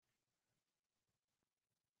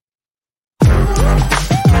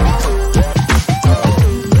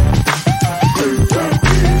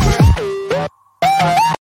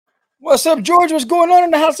What's up, George? What's going on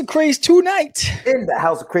in the House of Craze tonight? In the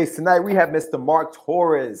House of Craze tonight, we have Mr. Mark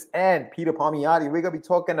Torres and Peter Palmiotti. We're going to be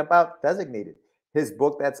talking about Designated, his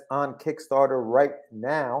book that's on Kickstarter right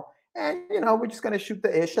now. And, we're just going to shoot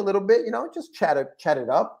the ish a little bit, just chat it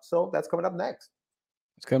up. So that's coming up next.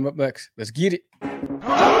 What's coming up next? Let's get it.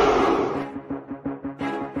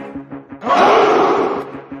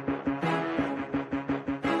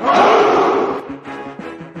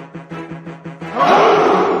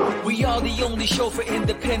 We are the only show for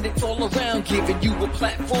independents all around, giving you a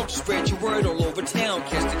platform to spread your word all over town.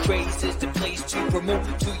 Catch the Craze is the place to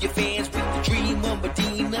promote to your fans with the dream of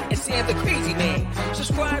Medina and Sam the Crazy Man.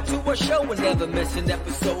 Subscribe to our show and never miss an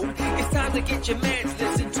episode. It's time to get your mans,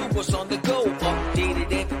 listen to us on the go.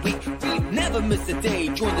 Updated every week, we never miss a day.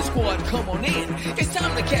 Join the squad, come on in. It's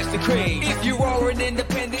time to catch the Craze. If you are an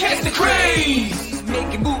independent, catch the Craze.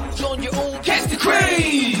 Making moves on your own, catch the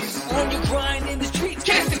Craze. On your grind in the streets,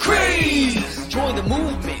 catch the Craze. Join the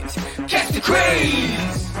movement, catch the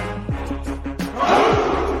Craze.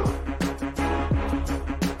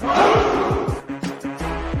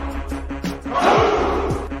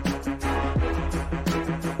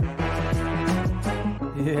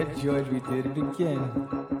 Yeah, George, we did it again.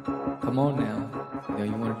 Come on now. You know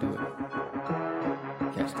you want to do it.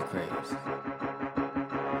 Catch the Craze.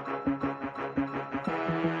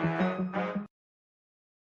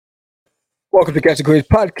 Welcome to Catch the Craze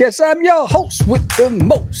Podcast. I'm your host with the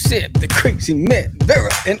most, Sam the Crazy Man,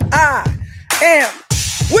 Vera, and I am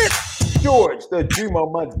with George, the Dreamer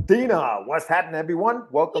Medina. What's happening, everyone?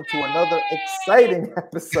 Welcome to another exciting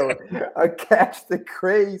episode of Catch the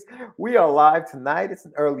Craze. We are live tonight. It's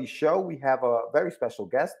an early show. We have a very special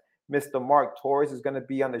guest. Mr. Mark Torres is going to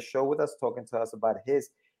be on the show with us, talking to us about his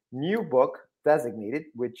new book, Designated,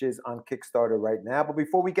 which is on Kickstarter right now. But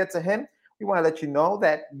before we get to him, we want to let you know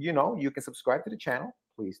that, you can subscribe to the channel.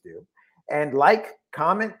 Please do. And like,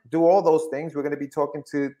 comment, do all those things. We're going to be talking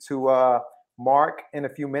to Mark in a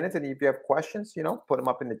few minutes. And if you have questions, put them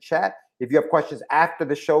up in the chat. If you have questions after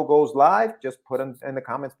the show goes live, just put them in the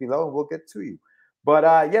comments below and we'll get to you. But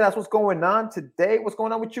that's what's going on today. What's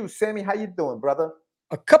going on with you, Sammy? How you doing, brother?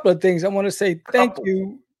 a couple of things. I want to say thank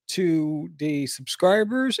you to the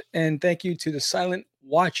subscribers and thank you to the silent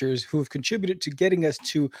watchers who have contributed to getting us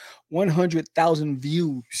to 100,000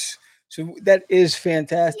 views. So that is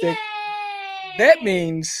fantastic. Yay! That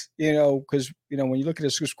means, because, when you look at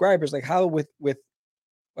the subscribers, like how with what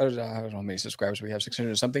is I don't know how many subscribers we have, 600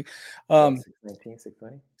 or something. 619,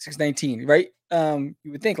 620. 619, right?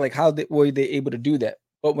 You would think like how were they able to do that?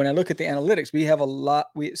 But when I look at the analytics, we have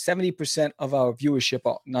 70% of our viewership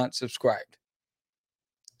are not subscribed.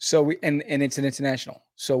 So and it's an international.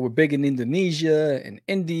 So we're big in Indonesia and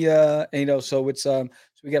India, so it's so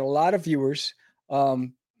we get a lot of viewers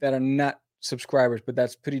that are not subscribers, but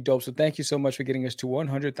that's pretty dope. So thank you so much for getting us to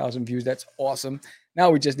 100,000 views. That's awesome. Now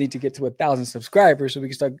we just need to get to 1,000 subscribers so we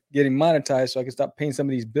can start getting monetized, so I can start paying some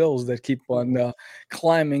of these bills that keep on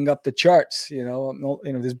climbing up the charts. This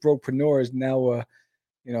brokepreneur is now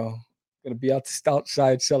going to be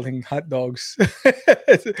outside selling hot dogs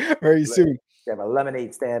very soon. You have a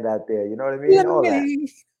lemonade stand out there. You know what I mean? Lemonade.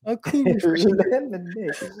 All that.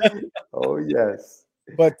 Lemonade. Oh, yes.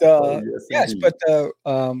 But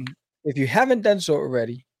if you haven't done so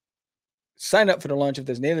already, sign up for the launch of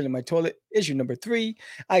There's an Alien in My Toilet, issue number 3,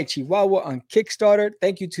 Ai Chihuahua on Kickstarter.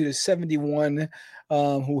 Thank you to the 71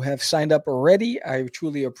 who have signed up already. I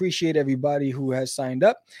truly appreciate everybody who has signed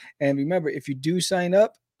up. And remember, if you do sign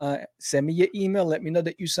up, send me your email. Let me know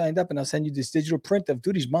that you signed up, and I'll send you this digital print of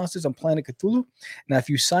Duty's Monsters on Planet Cthulhu. Now, if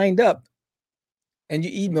you signed up and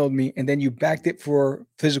you emailed me and then you backed it for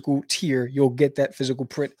physical tier, you'll get that physical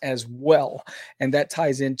print as well. And that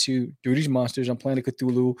ties into Duty's Monsters on Planet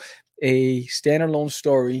Cthulhu, a standalone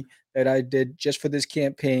story that I did just for this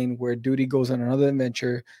campaign where Duty goes on another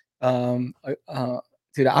adventure to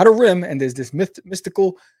the Outer Rim, and there's this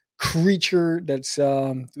mystical creature that's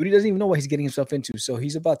Duty doesn't even know what he's getting himself into. So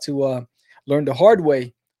he's about to learn the hard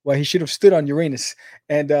way why he should have stood on Uranus.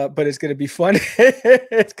 And but it's gonna be fun.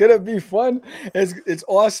 It's gonna be fun. It's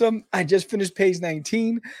awesome. I just finished page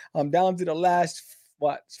 19. I'm down to the last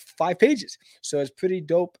 5 pages. So it's pretty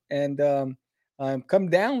dope. And come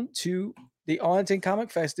down to the Arlington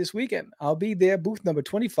Comic Fest this weekend. I'll be there, booth number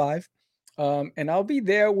 25. And I'll be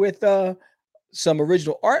there with some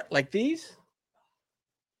original art like these.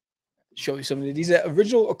 Show you some of these are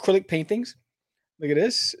original acrylic paintings. Look at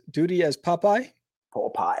this. Duty as Popeye.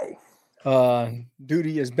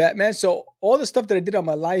 Duty as Batman. So all the stuff that I did on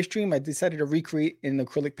my live stream, I decided to recreate in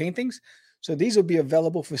acrylic paintings. So these will be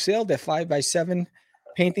available for sale. They're 5x7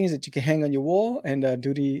 paintings that you can hang on your wall. And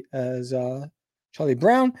Duty as Charlie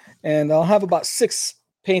Brown, and I'll have about 6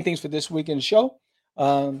 paintings for this weekend show.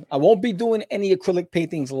 I won't be doing any acrylic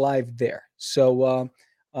paintings live there. So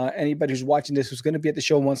anybody who's watching this who's going to be at the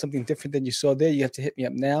show and wants something different than you saw there, you have to hit me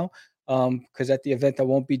up now. Because at the event I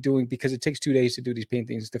won't be doing, because it takes 2 days to do these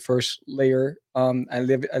paintings. The first layer, I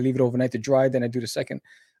leave it overnight to dry, then I do the second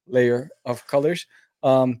layer of colors.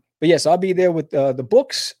 But yes, I'll be there with the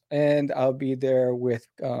books, and I'll be there with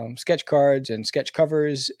sketch cards and sketch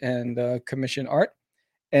covers and commission art.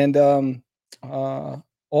 And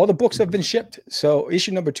all the books have been shipped. So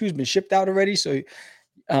issue number 2 has been shipped out already. So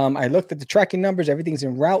I looked at the tracking numbers. Everything's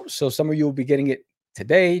en route. So some of you will be getting it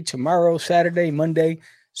today, tomorrow, Saturday, Monday.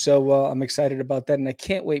 So I'm excited about that. And I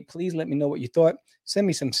can't wait. Please let me know what you thought. Send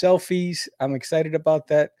me some selfies. I'm excited about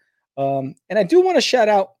that. And I do want to shout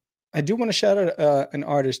out an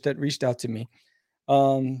artist that reached out to me.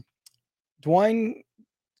 Dwayne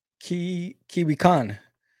Kiwi Khan.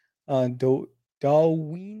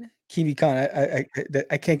 Dwayne Kiwi Khan.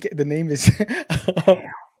 I can't get the name is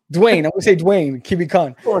Dwayne. I'm gonna say Dwayne Kiwi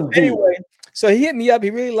Khan. Anyway, so he hit me up. He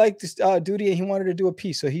really liked this duty, and he wanted to do a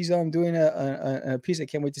piece. So he's doing a piece. I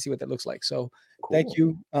can't wait to see what that looks like. So cool. Thank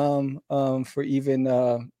you for even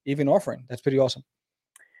offering. That's pretty awesome.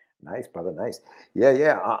 Nice, brother. Nice.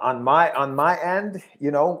 Yeah. On my end,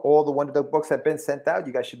 all the Wonder Dog books have been sent out.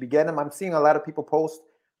 You guys should be getting them. I'm seeing a lot of people post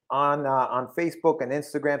on Facebook and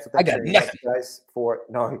Instagram. So I got nothing. Guys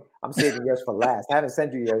I'm saving yours for last. I haven't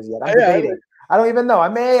sent you yours yet. I'm debating. I don't even know. I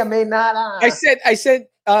may not. I sent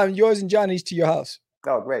yours and Johnny's to your house.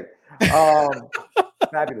 Oh, great.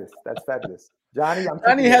 Fabulous. That's fabulous. Johnny's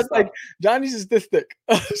is this thick.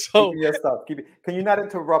 So your stuff. Can you not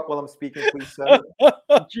interrupt while I'm speaking, please, sir?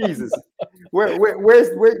 Jesus. Where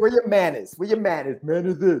your manners? Where your manners? Man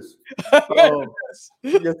is this.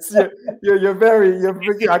 You're very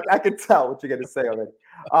I can tell what you're gonna say already.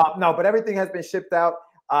 No, but everything has been shipped out.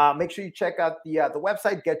 Make sure you check out the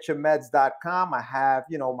website, getyourmeds.com. I have,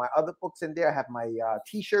 my other books in there. I have my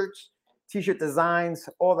t-shirts, t-shirt designs,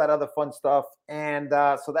 all that other fun stuff. And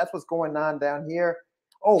so that's what's going on down here.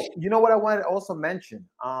 Oh, you know what I wanted to also mention?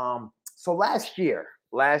 So last year,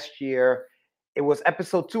 it was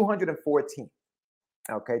episode 214.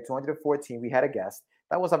 Okay, 214. We had a guest.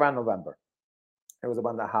 That was around November. It was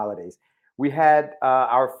about the holidays. We had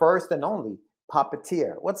our first and only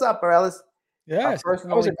puppeteer. What's up, Morales? Yeah, first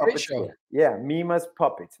and only puppeteer. Show. Yeah, Mima's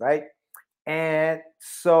Puppets, right? And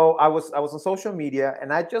so I was on social media,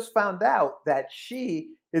 and I just found out that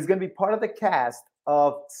she is going to be part of the cast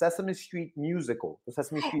of Sesame Street musical, the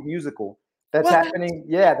Sesame Street musical. That's happening.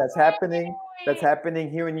 Yeah, that's happening. That's happening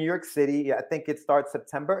here in New York City. I think it starts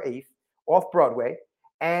September 8th off Broadway.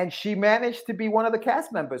 And she managed to be one of the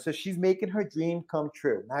cast members. So she's making her dream come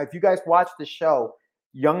true. Now, if you guys watch the show,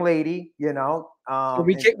 young lady, we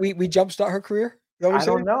jumpstart her career. I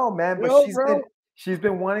don't know, man, but she's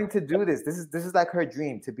been wanting to do this. This is like her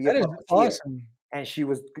dream, to be a puppeteer. Awesome. And she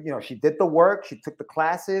was, she did the work. She took the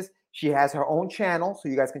classes. She has her own channel, so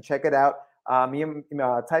you guys can check it out.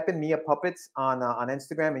 Type in Mia Puppets on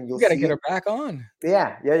Instagram, and you'll see. You gotta get her back on.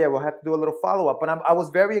 Yeah. We'll have to do a little follow up. But I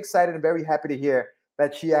was very excited and very happy to hear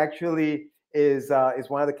that she actually is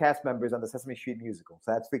one of the cast members on the Sesame Street musical.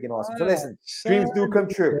 So that's freaking awesome. So listen, dreams do come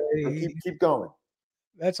true. So keep going.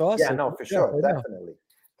 That's awesome. Yeah, no, for sure,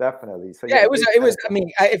 definitely. So it was. I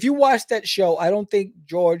mean, if you watched that show, I don't think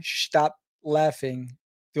George stopped laughing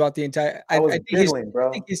throughout the entire. I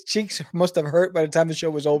think his cheeks must have hurt by the time the show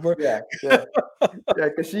was over. Yeah,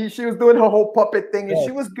 because she was doing her whole puppet thing, and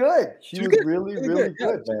she was good. She was really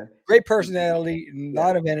good, man. Great personality, a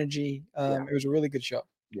lot of energy. It was a really good show.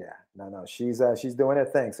 Yeah, no, she's doing her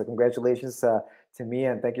thing. So congratulations to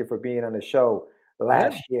Mia, and thank you for being on the show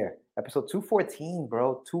last year, episode 214,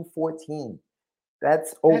 bro, 214.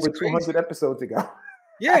 That's over 200 episodes ago.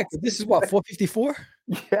 Yeah, this is what, 454?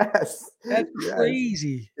 Yes. That's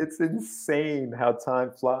crazy. It's insane how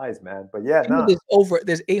time flies, man. But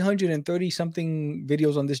there's 830 something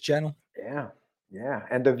videos on this channel. Yeah.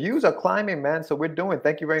 And the views are climbing, man. So we're doing.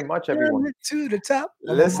 Thank you very much, everyone. To the top.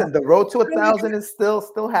 Listen, the road to 1,000 is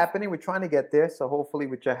still happening. We're trying to get there. So hopefully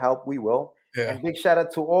with your help, we will. Yeah. And big shout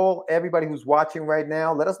out to everybody who's watching right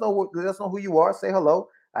now. Let us know who you are. Say hello.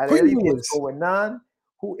 What's going on?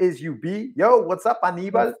 Who is UB? Yo, what's up,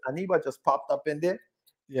 Anibal? Anibal just popped up in there.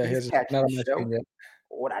 Yeah, he's not on my screen yet.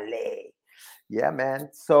 Orale. Yeah, man.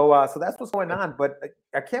 So that's what's going on. But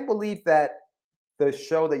I can't believe that the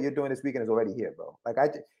show that you're doing this weekend is already here, bro. Like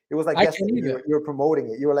it was like yesterday you were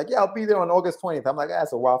promoting it. You were like, yeah, I'll be there on August 20th. I'm like,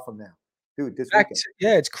 that's a while from now. Dude, this weekend.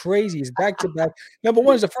 It's crazy. It's back to back. Number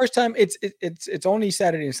one is the first time it's only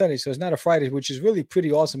Saturday and Sunday, so it's not a Friday, which is really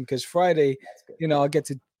pretty awesome because Friday, I'll get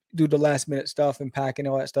to do the last minute stuff and packing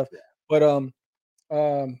all that stuff. But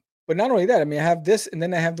but not only that, I mean, I have this, and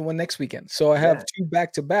then I have the one next weekend. So I have two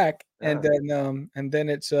back to back, and then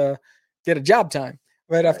it's get a job time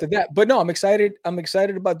right after that. But no, I'm excited. I'm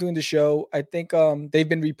excited about doing the show. I think they've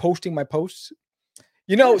been reposting my posts.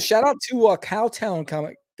 You know, shout out to Cowtown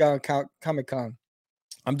Comic Con.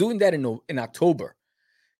 I'm doing that in October.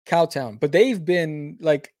 Cowtown, but they've been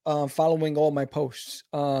like following all my posts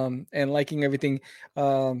and liking everything.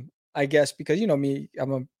 I guess because you know me,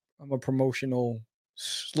 I'm a promotional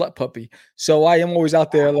slut puppy, so I am always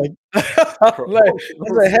out there like,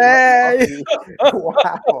 like hey,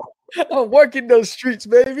 wow, I'm working those streets,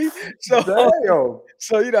 baby. So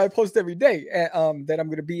so you know, I post every day that I'm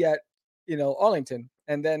gonna be at Arlington,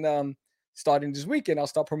 and then starting this weekend, I'll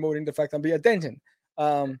start promoting the fact I'll be at Denton.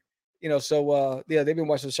 So yeah, they've been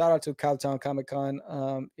watching. Shout out to Cowtown Comic Con,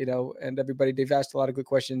 and everybody. They've asked a lot of good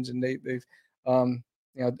questions, and they've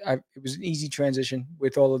it was an easy transition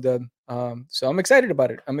with all of them. So I'm excited about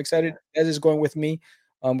it. I'm excited as is going with me.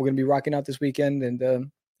 We're gonna be rocking out this weekend, and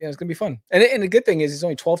it's gonna be fun. And the good thing is it's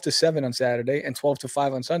only 12 to 7 on Saturday and 12 to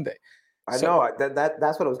 5 on Sunday. I know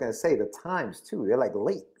that's what I was gonna say. The times too, they're like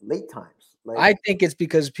late times. Like, I think it's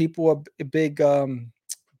because people are big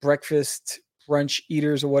breakfast brunch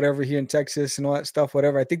eaters or whatever here in Texas and all that stuff,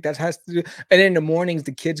 whatever. I think that has to do. And then in the mornings,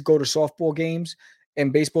 the kids go to softball games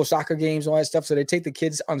and baseball, soccer games, all that stuff. So they take the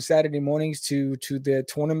kids on Saturday mornings to their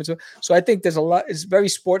tournaments. So I think there's a lot. It's very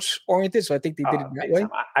sports oriented. So I think they did it that way.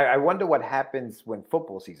 I wonder what happens when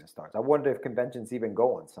football season starts. I wonder if conventions even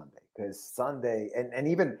go on Sunday, because Sunday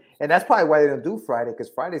and that's probably why they don't do Friday, because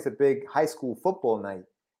Friday's a big high school football night.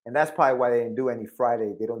 And that's probably why they didn't do any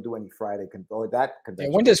Friday. They don't do any Friday or that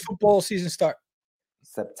convention. Yeah, when does football season start?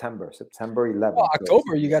 September 11th. Well,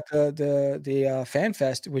 October, you got the Fan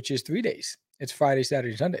Fest, which is 3 days. It's Friday,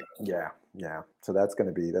 Saturday, Sunday. Yeah. So that's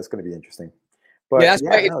gonna be interesting. But yeah, that's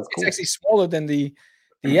why it's cool. Actually smaller than the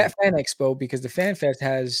Fan Expo, because the Fan Fest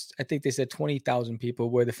has, I think they said 20,000 people,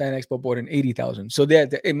 where the Fan Expo brought in 80,000. So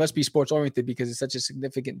it must be sports oriented because it's such a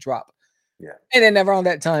significant drop. Yeah, and then around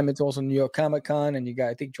that time, it's also New York Comic Con, and you got,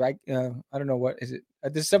 I think, I don't know what is it.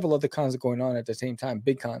 There's several other cons going on at the same time,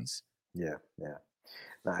 big cons. Yeah.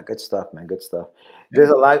 Nah, good stuff, man. Good stuff. There's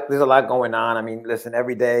a lot going on. I mean, listen,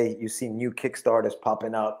 every day you see new Kickstarters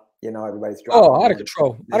popping up. Everybody's dropping. Oh, out of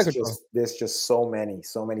control. There's just so many.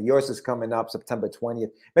 Yours is coming up September 20th.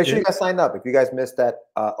 Make sure you guys sign up. If you guys missed that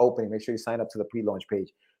opening, make sure you sign up to the pre-launch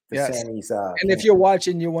page. Yes. And if you're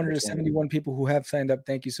watching, you're one of the 71 people who have signed up.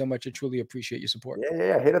 Thank you so much. I truly appreciate your support.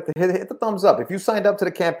 Yeah. Hit the thumbs up. If you signed up to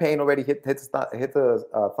the campaign already, hit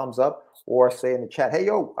the thumbs up, or say in the chat, hey,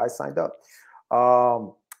 yo, I signed up.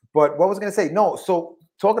 But what was I going to say? No, so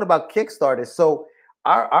talking about Kickstarter, so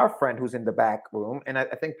our friend who's in the back room, and I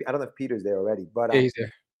don't know if Peter's there already, but he's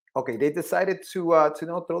there. Okay, they decided to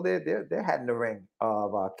throw their hat in the ring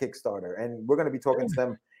of Kickstarter, and we're going to be talking to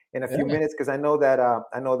them in a few minutes, because I know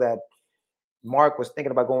that Mark was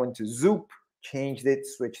thinking about going to Zoop, changed it,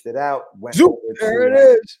 switched it out, went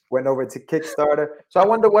over to Kickstarter. So I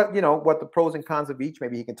wonder what the pros and cons of each.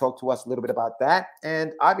 Maybe he can talk to us a little bit about that.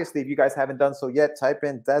 And obviously, if you guys haven't done so yet, type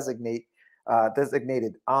in designated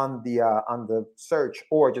on the search,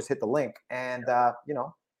 or just hit the link and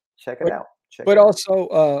check it out. But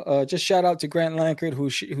also, just shout out to Grant Lankard, who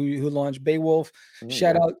launched Beowulf.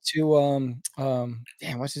 Shout out to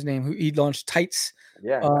what's his name? He launched Tights.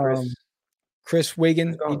 Yeah, Chris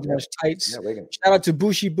Wigan. He launched Tights. Shout out to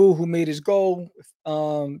Bushi Boo, who made his goal.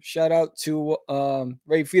 Shout out to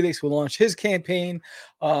Ray Felix, who launched his campaign.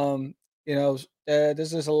 There's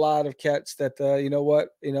just a lot of cats that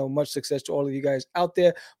much success to all of you guys out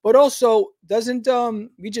there. But also,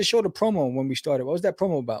 we just showed a promo when we started. What was that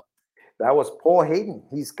promo about? That was Paul Hayden.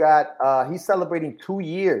 He's celebrating 2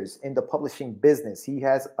 years in the publishing business. He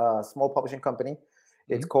has a small publishing company.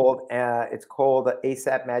 It's called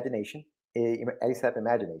ASAP Imagination. ASAP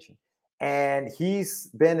Imagination. And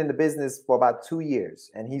he's been in the business for about 2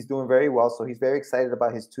 years, and he's doing very well. So he's very excited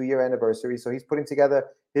about his 2-year anniversary. So he's putting together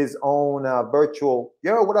his own virtual,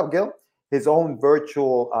 what up, Gil? His own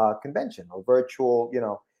virtual convention, or virtual,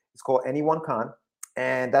 it's called Anyone Con.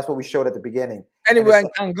 And that's what we showed at the beginning. Anyone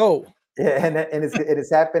can go. Yeah, and it is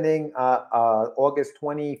happening August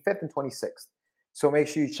 25th and 26th. So make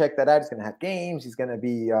sure you check that out. He's going to have games. He's going to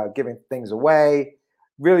be giving things away.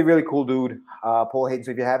 Really, really cool dude, Paul Hayden.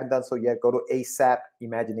 So if you haven't done so yet, go to ASAP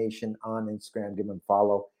Imagination on Instagram. Give him a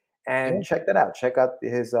follow and check that out. Check out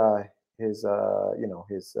his con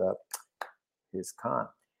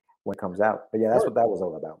when it comes out. But yeah, that's what that was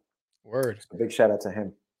all about. Word. So big shout out to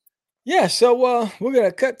him. Yeah, so we're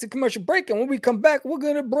gonna cut to commercial break, and when we come back, we're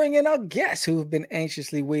gonna bring in our guests who have been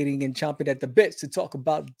anxiously waiting and chomping at the bits to talk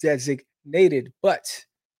about Designated. But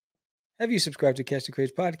have you subscribed to Catch the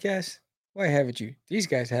Craze podcast? Why haven't you? These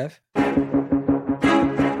guys have.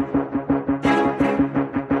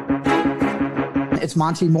 It's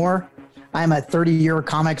Monty Moore. I'm a 30-year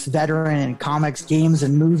comics veteran in comics, games,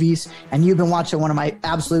 and movies, and you've been watching one of my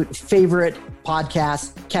absolute favorite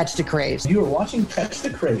podcasts, Catch the Craze. You are watching Catch the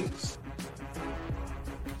Craze.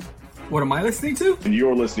 What am I listening to? And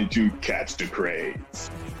you're listening to Catch the Craze.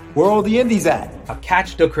 Where are all the indies at? A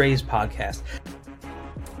Catch the Craze podcast.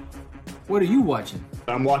 What are you watching?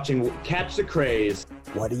 I'm watching Catch the Craze.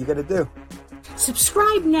 What are you gonna do?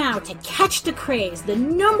 Subscribe now to Catch the Craze, the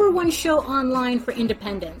 #1 show online for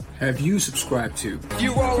independent. Have you subscribed to?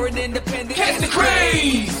 You are an independent. Catch the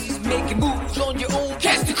craze. Making moves on your own.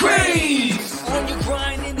 Catch the craze. On your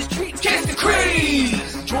grind in the streets. Catch the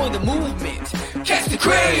craze. Join the movement. Catch the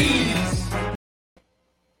craze.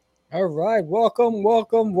 All right, welcome,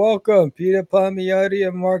 Peter Palmiotti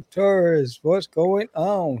and Mark Torres. What's going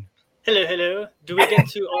on? Hello. Do we get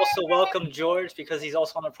to also welcome George because he's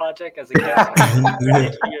also on the project as a guest?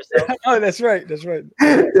 Oh, that's right.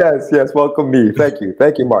 Yes. Welcome me. Thank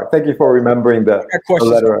you, Mark. Thank you for remembering the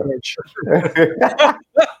letter.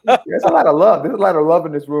 There's a lot of love. There's a lot of love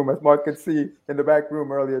in this room, as Mark could see in the back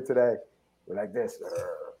room earlier today. We're like this.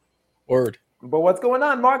 Word. But what's going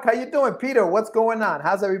on, Mark? How you doing, Peter? What's going on?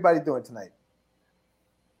 How's everybody doing tonight?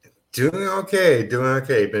 Doing okay.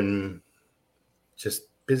 Been just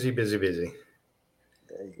busy. There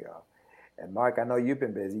you go. And Mark, I know you've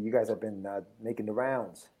been busy. You guys have been making the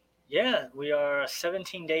rounds. Yeah, we are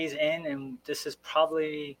 17 days in, and this is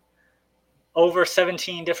probably over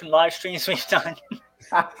 17 different live streams we've done.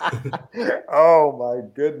 Oh my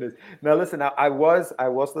goodness! Now listen, I was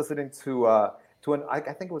listening to I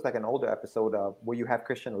think it was like an older episode where you have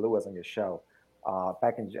Christian Lewis on your show.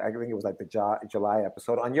 Back in, I think it was like the July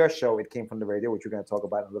episode. On your show, it came from the radio, which we're going to talk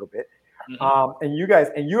about in a little bit. Mm-hmm.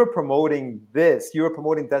 And you were promoting this. You were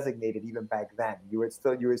promoting Designated even back then. You were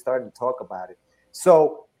starting to talk about it.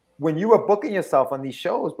 So when you were booking yourself on these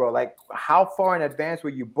shows, bro, like how far in advance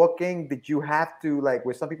were you booking? Did you have to, like,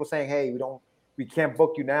 were some people saying, "Hey, we can't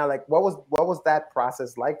book you now"? Like, what was that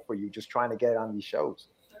process like for you, just trying to get on these shows?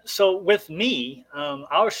 So with me,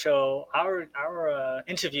 our show, our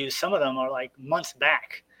interviews, some of them are like months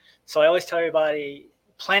back. So I always tell everybody,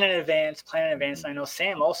 plan in advance. And I know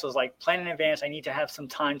Sam also is like, plan in advance. I need to have some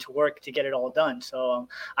time to work to get it all done. So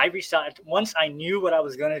I reached out. Once I knew what I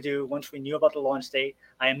was going to do, once we knew about the launch date,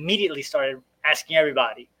 I immediately started asking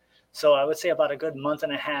everybody. So I would say about a good month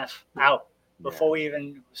and a half out before we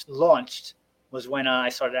even launched was when I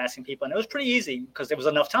started asking people. And it was pretty easy because there was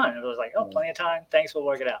enough time. It was like, plenty of time. Thanks, we'll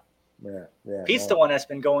work it out. Yeah. Pete's the one that's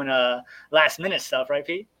been going last minute stuff, right,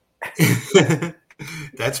 Pete?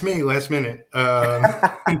 That's me, last minute. I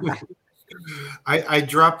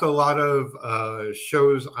dropped a lot of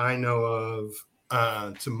shows I know of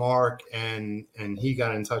to Mark, and he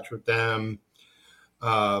got in touch with them.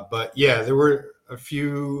 But yeah, there were a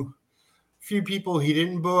few people he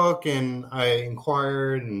didn't book, and I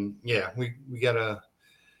inquired, and yeah, we got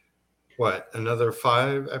another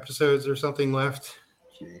 5 episodes or something left.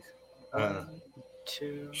 Jeez.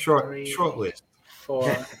 2, short 3, list.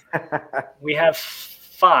 4. We have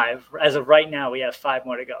 5 as of right now. We have 5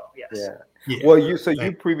 more to go. Yes. Yeah. Well, you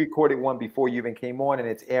pre-recorded one before you even came on, and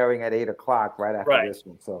it's airing at 8:00 right after this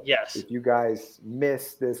one. So yes, if you guys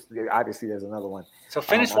miss this, obviously there's another one. So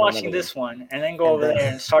finish watching this one, and then go over there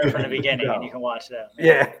and start from the beginning, and you can watch that.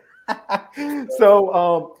 Yeah.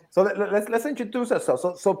 So let's introduce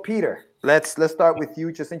ourselves. So Peter, let's start with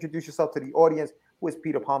you. Just introduce yourself to the audience. Who is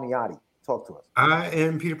Peter Palmiotti? Talk to us. I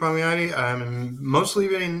am Peter Palmiotti. I'm mostly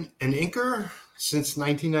been an inker since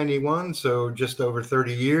 1991, so just over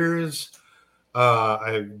 30 years.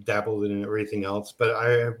 I've dabbled in everything else, but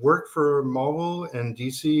I have worked for Marvel and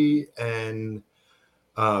DC and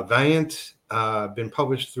Valiant. Been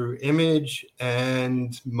published through Image,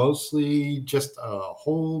 and mostly just a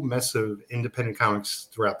whole mess of independent comics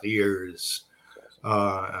throughout the years.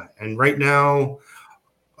 And right now,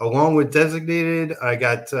 along with Designated, I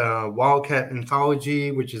got Wildcat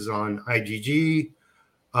Anthology, which is on IGG,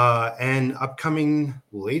 and upcoming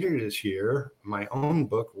later this year, my own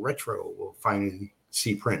book, Retro, will finally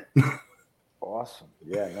see print. Awesome.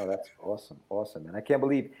 Yeah, no, that's awesome. And I can't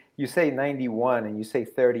believe you say 91 and you say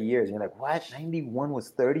 30 years. And you're like, what? 91 was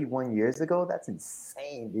 31 years ago? That's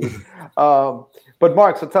insane, dude. But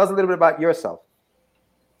Mark, so tell us a little bit about yourself.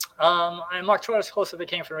 I'm Mark Torres, host of The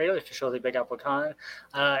Came From Radio, officially Big Apple Con.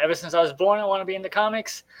 Ever since I was born, I want to be in the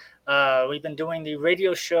comics. We've been doing the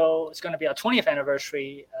radio show. It's going to be our 20th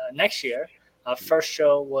anniversary next year. Our first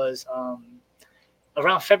show was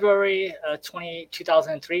around February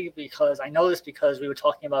 2003, because I know this because we were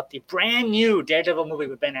talking about the brand new Daredevil movie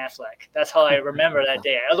with Ben Affleck. That's how I remember that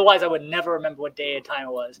day. Otherwise, I would never remember what day and time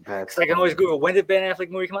it was. Because I can always Google, when did Ben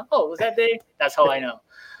Affleck movie come out? Oh, it was that day? That's how I know.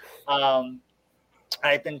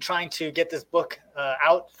 I've been trying to get this book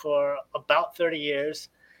out for about 30 years.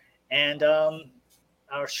 And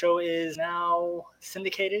our show is now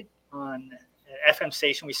syndicated on an FM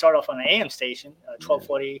station. We start off on an AM station,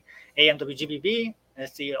 1240 AM WGBB.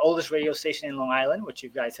 It's the oldest radio station in Long Island, which you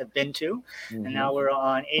guys have been to. Mm-hmm. And now we're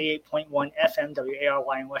on 88.1 FM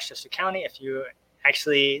WARY in Westchester County. If you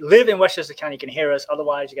actually live in Westchester County, you can hear us.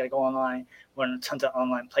 Otherwise, you got to go online. We're in tons of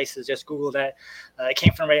online places. Just Google that. It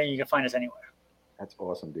Came From Radio, and you can find us anywhere. That's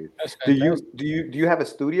awesome, dude. Do you have a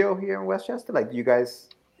studio here in Westchester? Like, do you guys?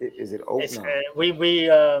 Is it open?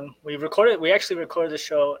 We recorded. We actually recorded the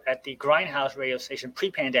show at the Grindhouse radio station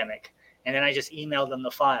pre-pandemic, and then I just emailed them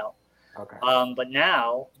the file. Okay. But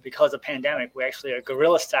now, because of pandemic, we actually are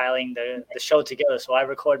guerrilla styling the show together. So I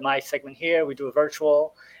record my segment here. We do a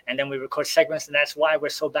virtual, and then we record segments, and that's why we're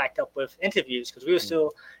so backed up with interviews, because we were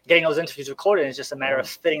still getting those interviews recorded. It's just a matter of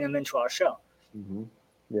fitting them into our show. Mm-hmm.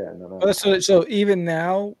 Yeah. No. So even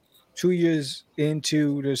now, 2 years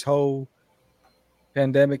into this whole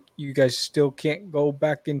pandemic, you guys still can't go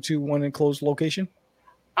back into one enclosed location?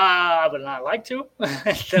 I would not like to.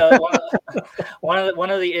 So one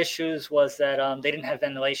of the issues was that they didn't have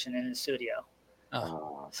ventilation in the studio.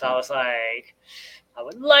 So I was like, I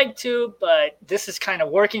would like to, but this is kind of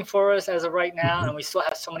working for us as of right now, and we still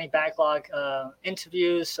have so many backlog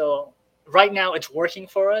interviews. So right now it's working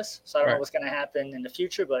for us. So I don't know what's going to happen in the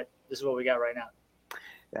future, but this is what we got right now.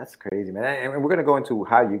 That's crazy, man. And we're going to go into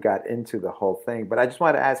how you got into the whole thing, but I just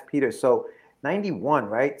wanted to ask Peter. So 91,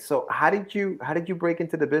 right? So how did you break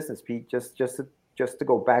into the business, Pete? Just to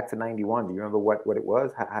go back to 91. Do you remember what it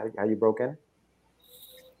was? How you broke in?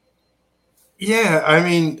 Yeah, I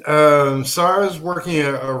mean, so I was working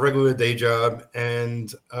a regular day job,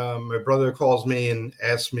 and my brother calls me and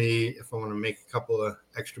asks me if I want to make a couple of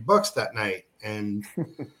extra bucks that night. And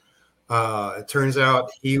it turns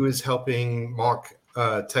out he was helping Mark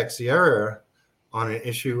Texiera on an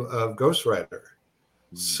issue of Ghost Rider.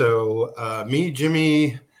 So me,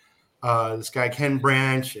 Jimmy, this guy Ken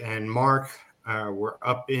Branch, and Mark were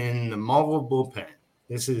up in the Marvel bullpen.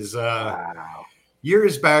 This is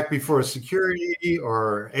years back before security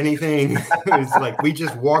or anything. It was like we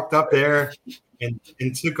just walked up there and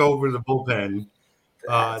took over the bullpen.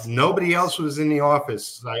 Nobody else was in the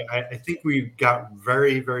office. I think we got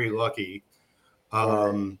very, very lucky.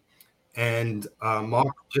 And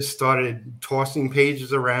Mark just started tossing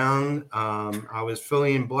pages around. I was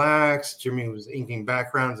filling in blacks. Jimmy was inking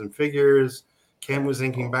backgrounds and figures. Ken was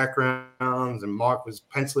inking backgrounds, and Mark was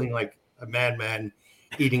penciling like a madman,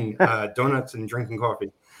 eating donuts and drinking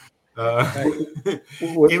coffee.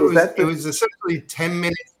 It was essentially 10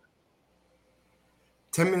 minutes.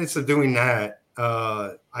 10 minutes of doing that.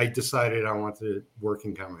 I decided I wanted to work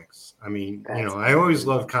in comics. I mean, I always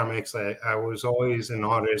loved comics. I was always an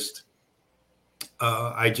artist.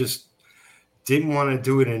 I just didn't want to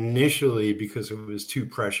do it initially because it was too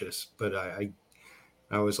precious. But I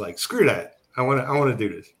was like, screw that. I want to do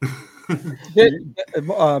this.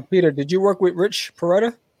 Peter, did you work with Rich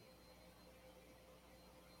Peretta?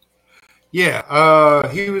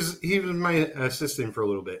 Yeah, he was my assistant for a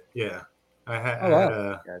little bit. Yeah, I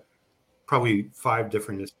had probably 5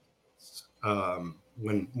 different assistants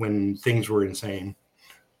when things were insane.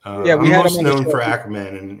 We had most him known for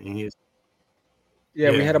Aquaman, and he's.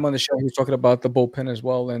 Yeah, we had him on the show. He was talking about the bullpen as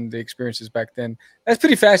well and the experiences back then. That's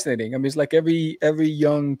pretty fascinating. I mean, it's like every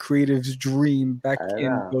young creative's dream back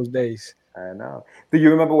in those days. I know. Do you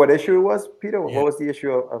remember what issue it was, Peter? Yeah. What was the issue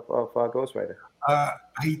of Ghost Rider? I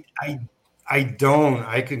don't.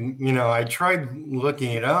 I can, I tried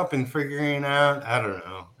looking it up and figuring it out. I don't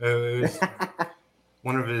know. It was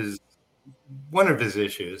one of his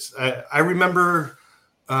issues. I remember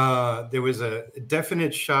there was a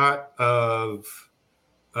definite shot of.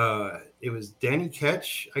 It was Danny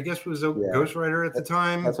Ketch, I guess, was a Ghost Rider at the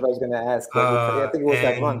time. That's what I was going to ask. I think it was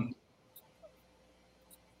that run.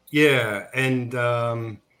 Yeah, and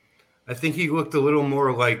I think he looked a little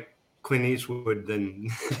more like Clint Eastwood than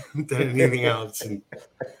anything else, and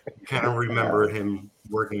kind of remember him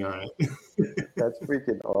working on it. That's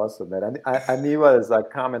freaking awesome, man. I knew was a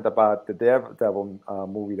comment about the Daredevil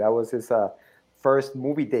movie. That was his first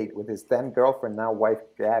movie date with his then girlfriend, now wife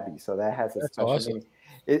Gabby. So that has a special meaning.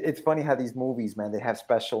 it's funny how these movies, man, they have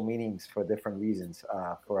special meanings for different reasons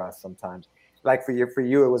for us sometimes. Like for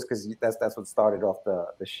you, it was because that's what started off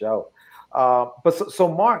the show. But so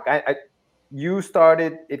Mark, you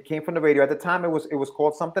started. It came from the radio at the time. It was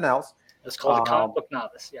called something else. It was called the Comic Book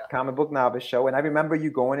Novice. Yeah, Comic Book Novice Show. And I remember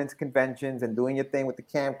you going into conventions and doing your thing with the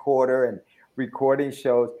camcorder and recording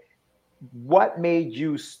shows. What made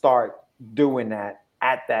you start doing that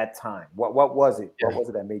at that time? What was it? What was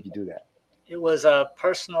it that made you do that? It was a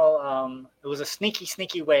personal. It was a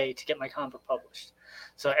sneaky way to get my comic book published.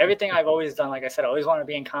 So everything I've always done, like I said, I always wanted to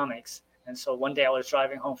be in comics. And so one day I was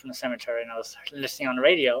driving home from the cemetery and I was listening on the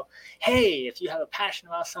radio. Hey, if you have a passion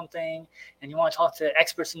about something and you want to talk to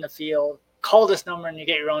experts in the field, call this number and you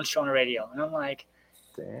get your own show on the radio. And I'm like,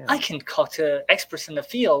 damn. I can talk to experts in the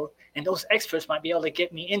field and those experts might be able to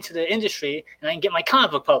get me into the industry and I can get my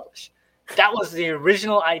comic book published. That was the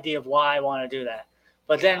original idea of why I want to do that.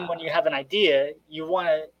 But then when you have an idea, you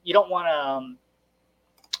don't want to,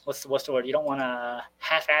 what's the word? You don't want to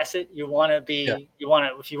half-ass it. You want to be, if you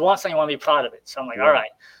want something, you want to be proud of it. So I'm like, all right.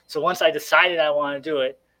 So once I decided I want to do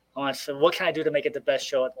it, I want to say, what can I do to make it the best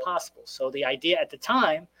show possible? So the idea at the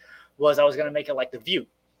time was I was going to make it like The View.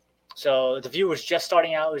 So The View was just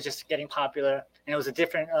starting out. It was just getting popular. And it was a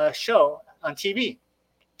different show on TV.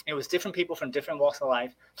 It was different people from different walks of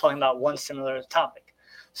life talking about one similar topic.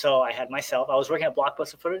 So I had myself. I was working at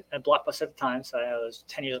Blockbuster at the time. So I was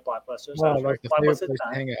 10 years at Blockbuster. So I was working at Blockbuster at the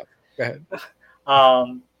time. Hang out. Go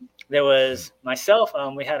ahead. There was myself.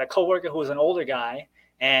 We had a coworker who was an older guy,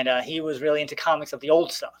 and he was really into comics of the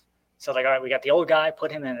old stuff. So like, all right, we got the old guy,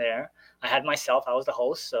 put him in there. I had myself. I was the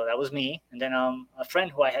host, so that was me. And then a friend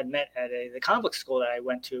who I had met at the comic book school that I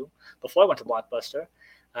went to before I went to Blockbuster,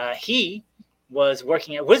 he was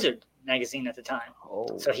working at Wizard magazine at the time.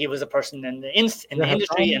 So he was a person in the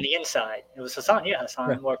industry and the inside. It was Hassan. Yeah,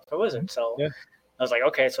 Hassan worked for Wizard. So I was like,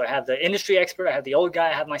 okay, so I have the industry expert, I have the old guy,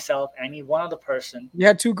 I have myself, and I need one other person. You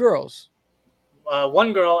had two girls.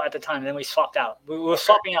 One girl at the time, and then we swapped out. We were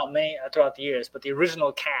swapping out many throughout the years, but the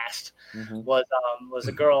original cast was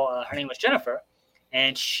a girl. Her name was Jennifer,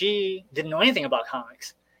 and she didn't know anything about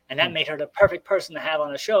comics, and that made her the perfect person to have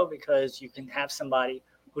on the show because you can have somebody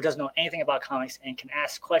who doesn't know anything about comics and can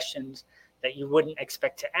ask questions that you wouldn't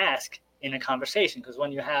expect to ask in a conversation. Because when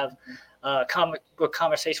you have a comic book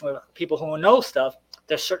conversation with people who know stuff,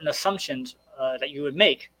 there's certain assumptions that you would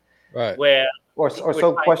make, right? Where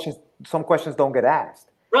some questions don't get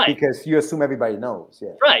asked, right? Because you assume everybody knows,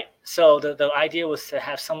 right. So the idea was to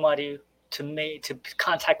have somebody to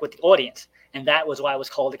contact with the audience. And that was why it was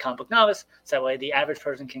called the Comic Book Novice. So that way the average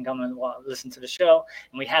person can come and listen to the show.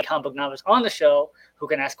 And we had Comic Book Novice on the show who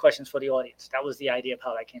can ask questions for the audience. That was the idea of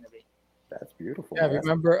how that came to be. That's beautiful. Yeah,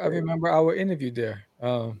 I remember our interview there.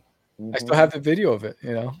 I still have the video of it.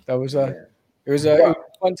 That was it was a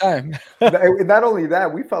fun time. Not only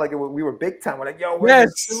that, we felt like we were big time. We're like, yo, we're in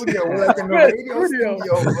the studio. We're like in the radio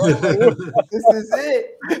studio. Bro. This is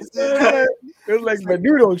it. It was like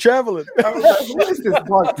Menudo traveling. I was like, who is this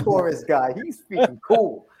Mark Torres guy? He's speaking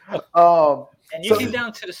cool. And you came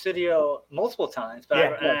down to the studio multiple times, but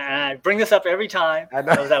I bring this up every time. It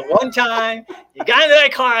was that one time you got into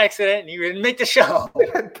that car accident and you didn't make the show.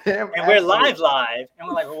 And we're live, and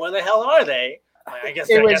we're like, well, where the hell are they? I guess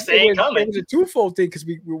they ain't coming. It was a twofold thing because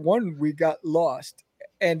we got lost,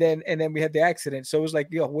 and then we had the accident. So it was like,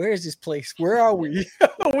 yo, where is this place? Where are we?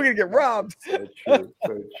 We're gonna get robbed. So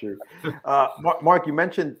true. Mark, you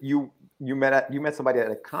mentioned you met somebody at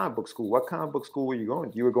a comic book school. What comic book school were you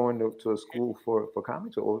going? You were going to a school for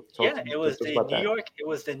comics, or it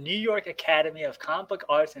was the New York Academy of Comic Book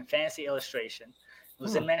Arts and Fantasy Illustration. It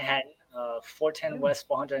was in Manhattan, 410 West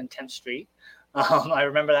 410th Street. I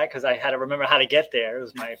remember that because I had to remember how to get there. It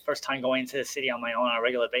was my first time going into the city on my own on a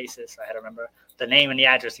regular basis. I had to remember the name and the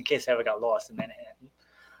address in case I ever got lost in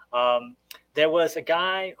Manhattan. There was a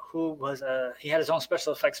guy who he had his own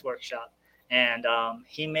special effects workshop, and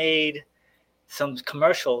he made some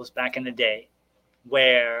commercials back in the day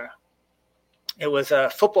where it was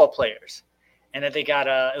football players. And then they got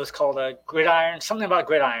it was called a Gridiron, something about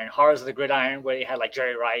Gridiron, Horrors of the Gridiron, where they had like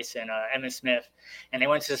Jerry Rice and Emmett Smith. And they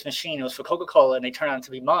went to this machine. It was for Coca-Cola, and they turned out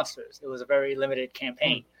to be monsters. It was a very limited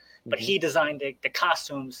campaign. But he designed the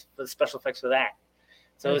costumes for the special effects for that.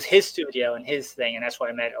 So it was his studio and his thing, and that's why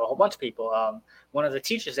I met a whole bunch of people. One of the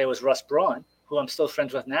teachers there was Russ Braun, who I'm still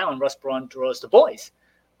friends with now, and Russ Braun draws The Boys,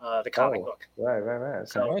 the comic book. Right.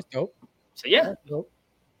 So that's dope. So yeah.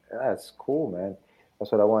 That's cool, man.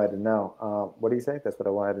 That's what I wanted to know. What do you say? That's what I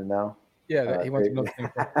wanted to know. Yeah, he wants to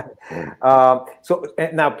know. So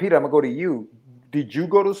now, Peter, I'm gonna go to you. Did you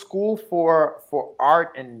go to school for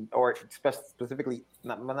art or specifically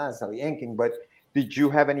not necessarily inking, but did you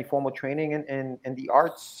have any formal training in the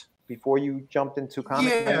arts before you jumped into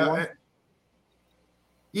comics?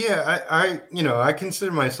 I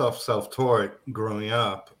consider myself self-taught growing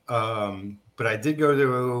up, but I did go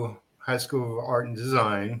to high school of art and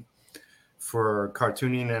design for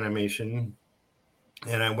cartooning and animation,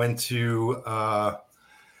 and I went to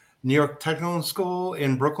New York Technical School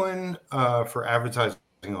in Brooklyn for advertising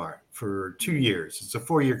art for 2 years. It's a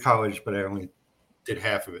 4-year college, but I only did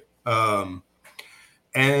half of it.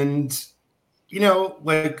 And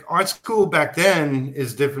like art school back then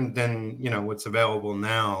is different than, what's available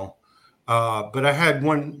now. But I had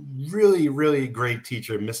one really, really great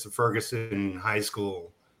teacher, Mr. Ferguson, in high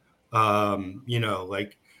school.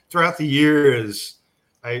 Like throughout the years,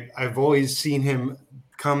 I've always seen him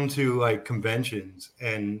come to like conventions.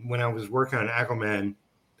 And when I was working on Aquaman,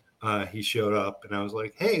 he showed up and I was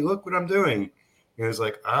like, hey, look what I'm doing. And it was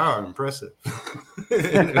like, impressive.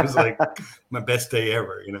 And it was like my best day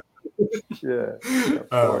ever, Yeah.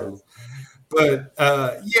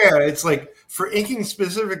 It's like for inking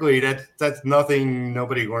specifically, that's nothing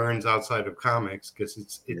nobody learns outside of comics because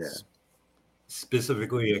it's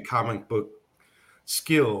specifically a comic book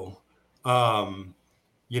skill. When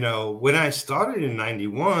I started in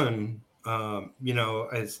 91,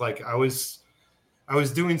 it's like I was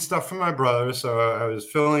doing stuff for my brother, so I was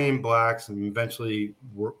filling in blacks and eventually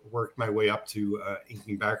worked my way up to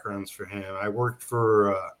inking backgrounds for him. I worked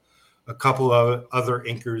for a couple of other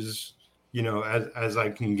inkers, as I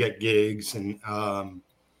can get gigs, and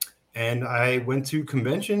I went to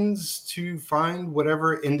conventions to find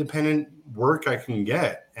whatever independent work I can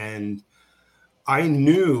get. And I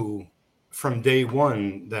knew from day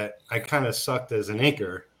one that I kind of sucked as an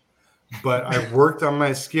inker, but I worked on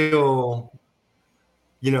my skill.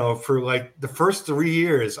 For like the first 3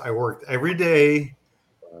 years, I worked every day,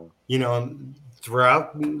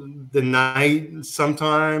 throughout the night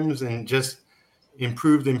sometimes, and just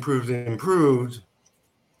improved until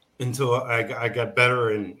I got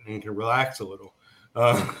better and could relax a little.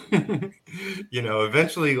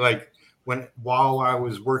 Eventually, like while I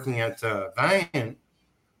was working at Valiant,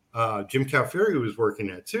 Jim Calferi was working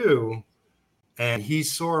there too, and he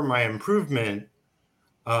saw my improvement.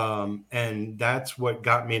 And that's what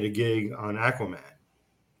got me the gig on Aquaman.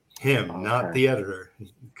 Him, not the editor,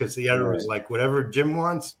 because the editor was like, whatever Jim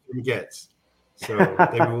wants, Jim gets. So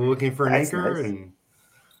they were looking for an inker and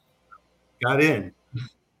got in.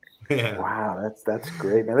 Yeah. Wow, that's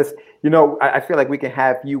great, man. I feel like we can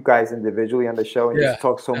have you guys individually on the show and just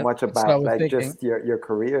talk so much about like just your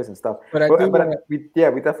careers and stuff. But we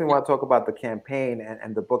definitely want to talk about the campaign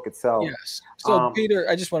and the book itself. Yes. So Peter,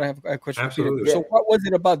 I just want to have a question for Peter. So what was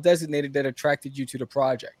it about Designated that attracted you to the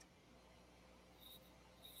project?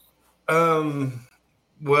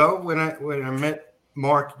 Well, when I met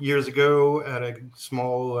Mark years ago at a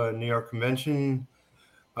small New York convention,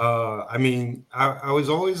 I was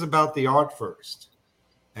always about the art first,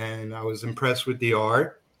 and I was impressed with the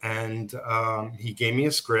art. And he gave me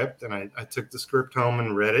a script, and I took the script home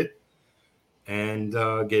and read it, and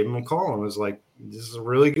gave him a call. And was like, "This is a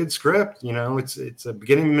really good script. It's a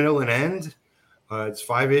beginning, middle, and end. It's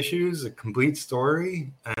 5 issues, a complete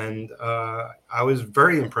story." And I was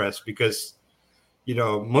very impressed because,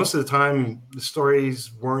 most of the time the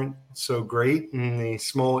stories weren't so great in the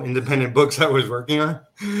small independent books I was working on.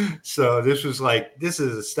 So this was like, this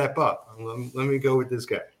is a step up. Let me go with this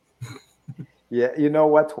guy. Yeah, you know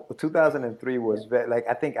what? 2003 was very,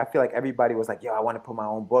 I feel like everybody was like, "Yo, I want to put my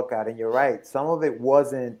own book out." And you're right. Some of it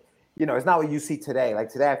wasn't, it's not what you see today. Like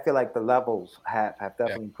today, I feel like the levels have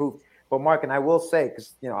definitely improved. But Mark, and I will say,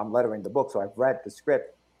 because I'm lettering the book, so I've read the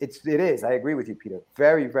script. It is. I agree with you, Peter.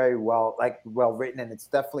 Very, very well written, and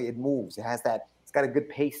it moves. It has that. It's got a good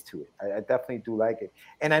pace to it. I definitely do like it.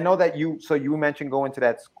 And I know that you mentioned going to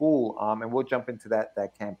that school, and we'll jump into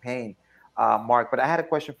that campaign, Mark. But I had a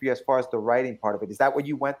question for you as far as the writing part of it. Is that what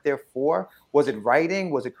you went there for? Was it writing?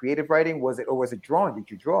 Was it creative writing? Was it drawing? Did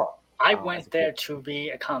you draw? I went there to be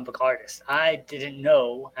a comic book artist. I didn't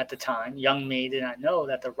know at the time, young me did not know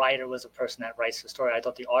that the writer was the person that writes the story. I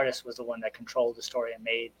thought the artist was the one that controlled the story and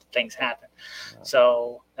made things happen. Wow.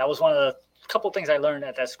 So that was one of the couple things I learned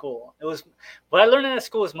at that school. What I learned at that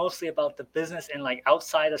school is mostly about the business and like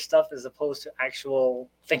outside of stuff as opposed to actual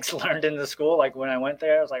things learned in the school. Like when I went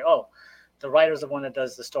there, I was like, oh, the writer's the one that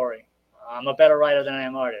does the story. I'm a better writer than I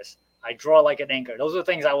am artist. I draw like an inker. Those are the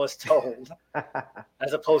things I was told,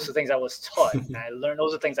 as opposed to things I was taught. And I learned.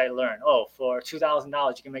 Those are things I learned. Oh, for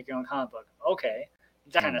 $2,000, you can make your own comic book. Okay,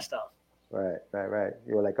 that kind of stuff. Right.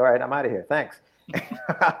 You were like, all right, I'm out of here. Thanks.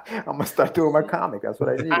 I'm gonna start doing my comic. That's what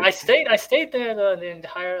I need. I stayed there the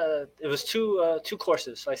entire. It was two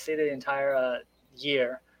courses, so I stayed the entire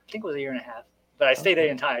year. I think it was a year and a half. But I stayed there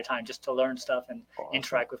the entire time just to learn stuff and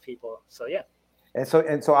interact with people. So yeah. And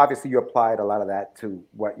so obviously you applied a lot of that to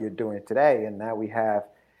what you're doing today. And now we have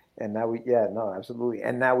absolutely.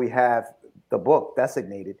 And now we have the book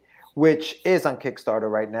Designated, which is on Kickstarter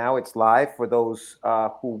right now. It's live for those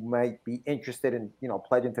who might be interested in,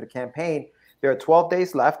 pledging to the campaign. There are 12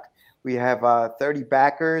 days left. We have 30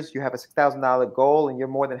 backers. You have a $6,000 goal, and you're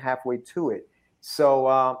more than halfway to it.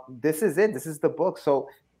 So this is it. This is the book. So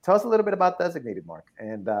tell us a little bit about Designated, Mark,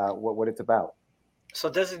 and what it's about. So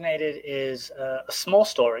Designated is a small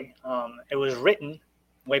story. It was written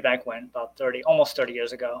way back when, about almost 30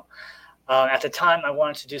 years ago. At the time, I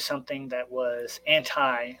wanted to do something that was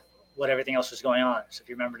anti what everything else was going on. So if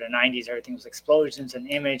you remember the 90s, everything was explosions and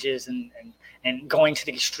images and going to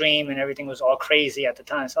the extreme, and everything was all crazy at the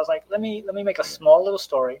time. So I was like, let me make a small little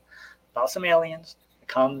story about some aliens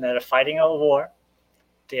that are fighting a war.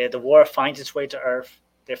 The war finds its way to Earth.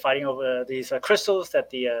 They're fighting over these crystals that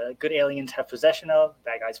the good aliens have possession of.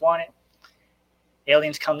 Bad guys want it.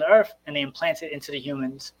 Aliens come to Earth and they implant it into the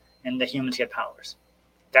humans, and the humans get powers.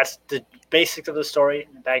 That's the basics of the story.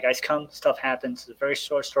 The bad guys come, stuff happens. It's a very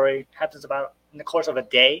short story. Happens about in the course of a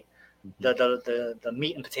day. The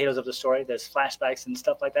meat and potatoes of the story. There's flashbacks and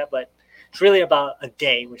stuff like that, but it's really about a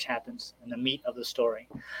day which happens in the meat of the story.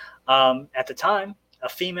 At the time, a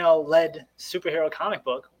female-led superhero comic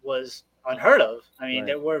book was unheard of. I mean,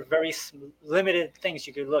 There were very limited things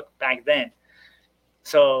you could look back then.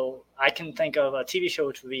 So I can think of a TV show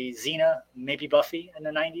which would be Xena, maybe Buffy in the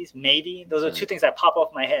 90s, maybe. Those are two things that pop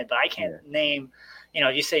off my head, but I can't name,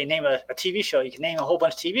 you say name a TV show, you can name a whole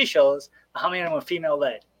bunch of TV shows, how many of them were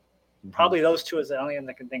female-led? Probably those two is the only one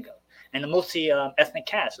I can think of. And the multi-ethnic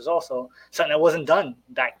cast was also something that wasn't done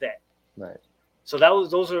back then. Right. So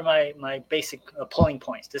those were my basic pulling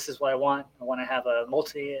points. This is what I want. I want to have a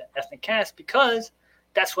multi-ethnic cast because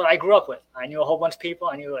that's what I grew up with. I knew a whole bunch of people.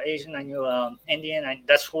 I knew Asian. I knew Indian.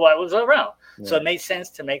 That's who I was around. Yeah. So it made sense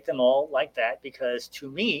to make them all like that because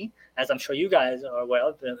to me, as I'm sure you guys are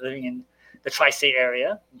aware, living in the tri-state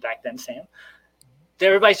area back then, Sam,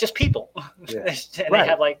 everybody's just people. Yeah. And they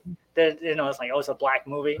have it's like, it's a black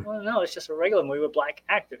movie. Well, no, it's just a regular movie with black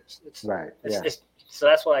actors. So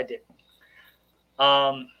that's what I did.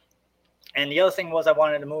 And the other thing was I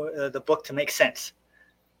wanted the book to make sense.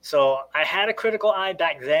 So I had a critical eye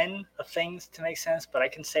back then of things to make sense, but I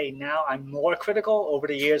can say now I'm more critical over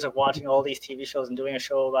the years of watching all these TV shows and doing a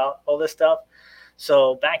show about all this stuff.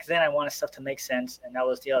 So back then I wanted stuff to make sense, and that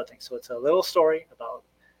was the other thing. So it's a little story about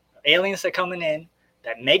aliens that are coming in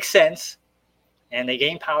that make sense, and they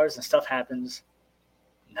gain powers and stuff happens,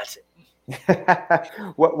 and that's it.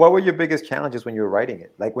 What were your biggest challenges when you were writing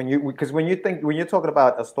it? Like when you're talking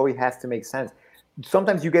about a story has to make sense,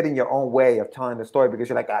 sometimes you get in your own way of telling the story because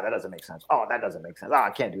you're like, that doesn't make sense. Oh, that doesn't make sense. I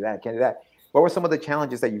can't do that. I can't do that. What were some of the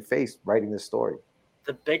challenges that you faced writing this story?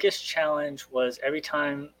 The biggest challenge was every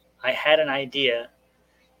time I had an idea,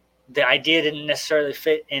 the idea didn't necessarily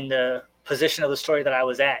fit in the position of the story that I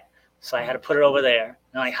was at. So I had to put it over there.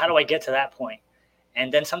 And like, how do I get to that point?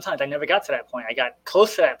 And then sometimes I never got to that point. I got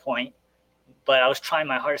close to that point, but I was trying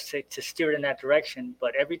my hardest to steer it in that direction.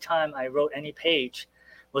 But every time I wrote any page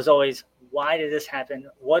was always, why did this happen?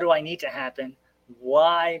 What do I need to happen?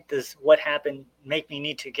 Why does what happened make me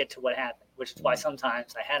need to get to what happened? Which is why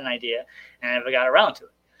sometimes I had an idea and I never got around to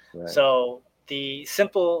it. Right. So the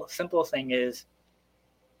simple thing is,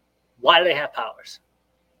 why do they have powers?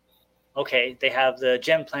 Okay, they have the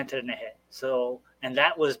gem planted in their head. So, and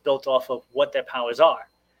that was built off of what their powers are.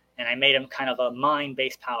 And I made them kind of a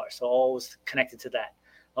mind-based power. So always connected to that.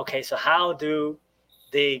 Okay, so how do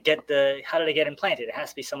they get implanted? It has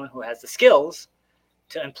to be someone who has the skills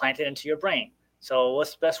to implant it into your brain. So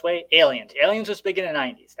what's the best way? Aliens. Aliens was big in the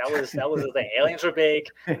 90s. That was the thing. Aliens were big.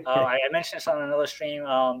 I mentioned this on another stream.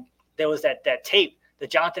 There was that tape, the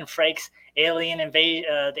Jonathan Frakes alien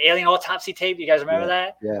the alien autopsy tape. You guys remember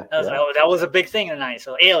that? Yeah. That was a big thing in the 90s.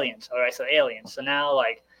 So aliens. All right. So aliens. So now,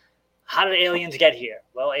 like, how did aliens get here?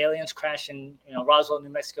 Well, aliens crashed in Roswell, New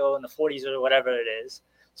Mexico in the 40s or whatever it is.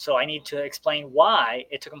 So I need to explain why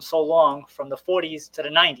it took him so long from the 40s to the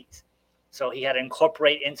 90s. So he had to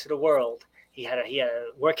incorporate into the world. He had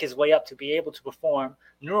to work his way up to be able to perform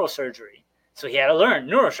neurosurgery. So he had to learn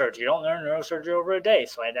neurosurgery. You don't learn neurosurgery over a day.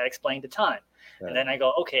 So I had to explain the time. Right. And then I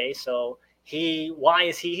go, okay, so why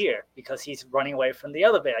is he here? Because he's running away from the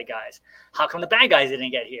other bad guys. How come the bad guys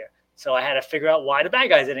didn't get here? So I had to figure out why the bad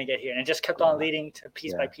guys didn't get here. And it just kept on leading to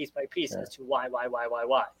piece by piece by piece as to why.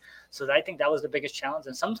 So I think that was the biggest challenge.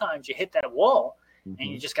 And sometimes you hit that wall and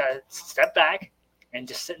you just got to step back and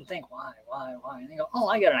just sit and think, why? And you go, oh,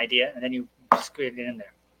 I got an idea. And then you squeeze it in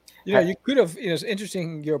there. You know, you could have. You know, it's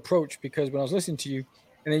interesting your approach because when I was listening to you,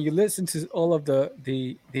 and then you listen to all of the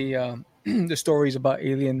the stories about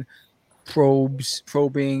alien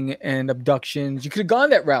probing and abductions. You could have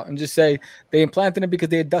gone that route and just say they implanted them because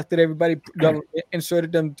they abducted everybody,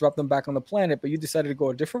 inserted them, dropped them back on the planet. But you decided to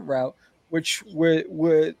go a different route, which was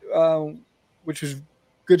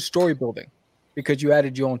good story building because you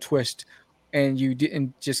added your own twist and you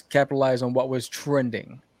didn't just capitalize on what was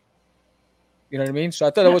trending. You know what I mean? So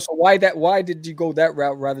I thought it was why did you go that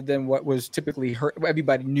route rather than what was typically heard?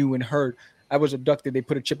 Everybody knew and heard. I was abducted. They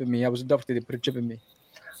put a chip in me. I was abducted. They put a chip in me.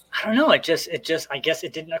 I don't know. It just. I guess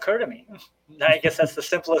it didn't occur to me. I guess that's the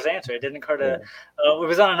simplest answer. It didn't occur to. It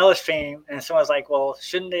was on another stream, and someone was like, "Well,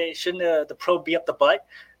 shouldn't the probe be up the butt?"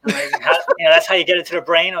 I'm like, that's how you get it to the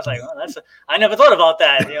brain. I was like, "Oh, I never thought about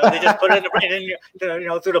that. You know, they just put it in the brain,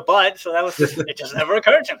 and, through the butt." So that was it. Just never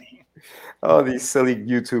occurred to me. Oh, these silly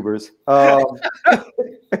YouTubers.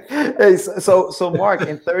 Hey, so Mark,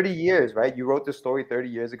 in 30 years, right? You wrote the story 30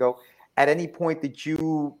 years ago. At any point, did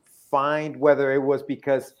you find whether it was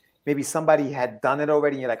because maybe somebody had done it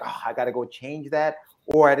already and you're like, oh, I got to go change that?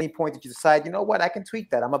 Or at any point did you decide, you know what, I can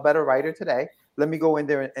tweak that. I'm a better writer today. Let me go in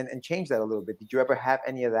there and change that a little bit. Did you ever have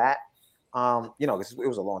any of that? It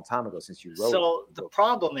was a long time ago since you wrote. So the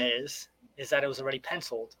problem is that it was already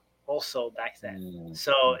penciled also back then.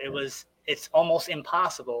 So it's almost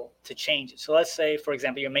impossible to change it. So let's say, for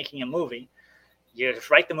example, you're making a movie. You just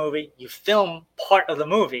write the movie, you film part of the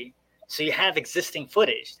movie. So you have existing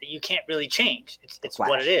footage that you can't really change. It's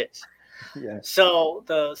what it is. Yeah. So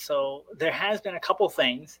there has been a couple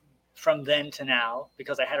things from then to now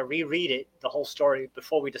because I had to reread it, the whole story,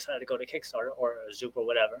 before we decided to go to Kickstarter or Zoop or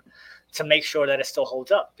whatever, to make sure that it still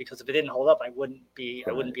holds up. Because if it didn't hold up, I wouldn't be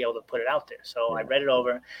able to put it out there. So I read it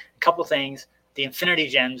over. A couple things. The Infinity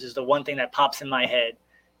Gems is the one thing that pops in my head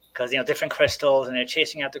because different crystals and they're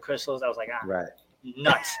chasing out the crystals. I was like,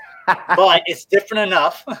 nuts. But it's different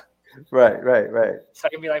enough. Right. So I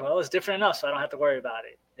can be like, well, it's different enough, so I don't have to worry about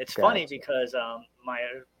it. It's funny because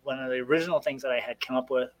one of the original things that I had come up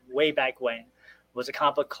with way back when was a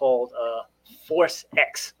comic book called Force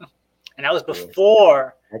X, and that was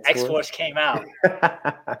before X-Force came out.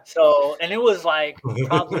 So, and it was like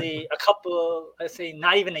probably a couple, let's say,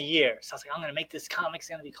 not even a year. So I was like, I'm going to make this comic. It's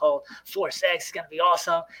going to be called Force X. It's going to be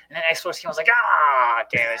awesome. And then X-Force came. I was like,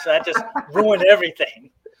 damn it! So that just ruined everything.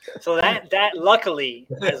 So that luckily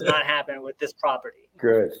has not happened with this property.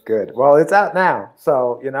 Good. Well, it's out now,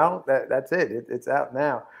 so that's it. It's out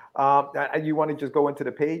now. You want to just go into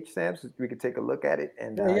the page, Sam, so we can take a look at it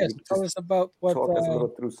and yes, tell us about what. Talk us a little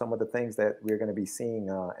through some of the things that we're going to be seeing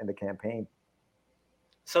in the campaign.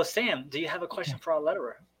 So, Sam, do you have a question for our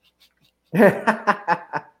letterer?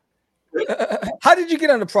 How did you get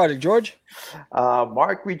on the project, George?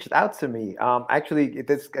 Mark reached out to me. Actually,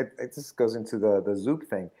 this goes into the Zook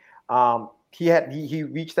thing. He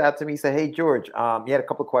reached out to me, said, "Hey, George, he had a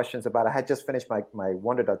couple of questions about. I had just finished my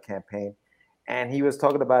Wonder Duck campaign, and he was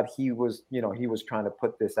talking about he was trying to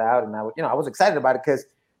put this out, and I was excited about it because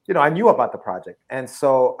I knew about the project, and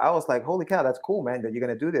so I was like, holy cow, that's cool, man, that you're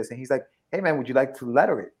gonna do this. And he's like, hey, man, would you like to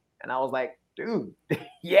letter it? And I was like, dude,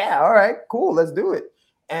 yeah, all right, cool, let's do it.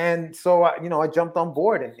 And so, I jumped on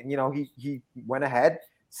board and he went ahead,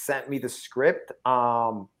 sent me the script,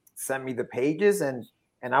 sent me the pages and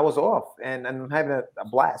I was off and I'm having a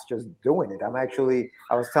blast just doing it.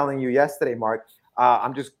 I was telling you yesterday, Mark, I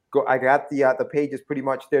got the pages pretty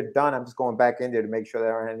much, they're done. I'm just going back in there to make sure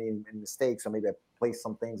there aren't any mistakes or maybe I placed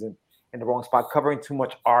some things in the wrong spot, covering too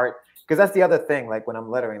much art. Because that's the other thing, like when I'm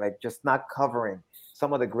lettering, like just not covering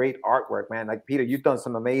some of the great artwork, man. Like Peter, you've done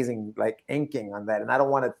some amazing like inking on that, and I don't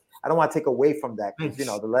want to take away from that because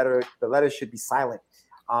the letter should be silent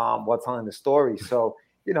while telling the story. So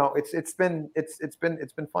it's been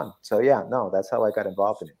fun. So yeah, no, that's how I got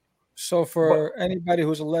involved in it. So for anybody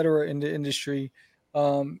who's a letterer in the industry,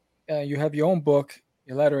 you have your own book.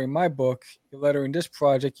 You're lettering my book. You're lettering this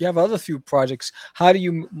project. You have other few projects. How do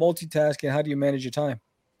you multitask and how do you manage your time?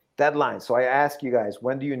 Deadline. So I ask you guys,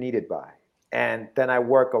 when do you need it by? And then I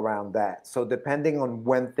work around that. So depending on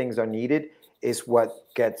when things are needed is what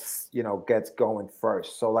gets going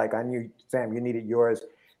first. So like I knew, Sam, you needed yours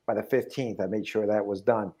by the 15th. I made sure that was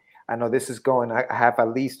done. I know this is going, I have at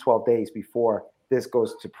least 12 days before this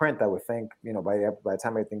goes to print, I would think, by the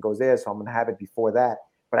time everything goes there. So I'm going to have it before that,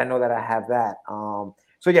 but I know that I have that.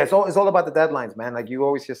 So yeah, it's all about the deadlines, man. Like you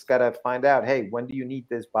always just got to find out, hey, when do you need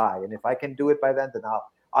this by? And if I can do it by then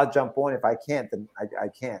I'll jump on. If I can't, then I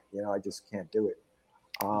can't. I just can't do it.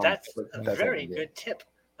 That's a very good tip.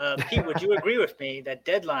 Pete, would you agree with me that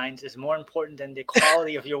deadlines is more important than the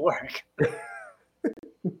quality of your work?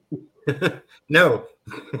 No.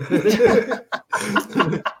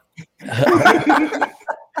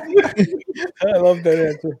 I love that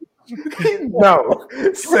answer. No,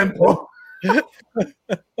 simple. That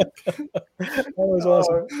was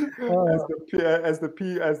awesome. As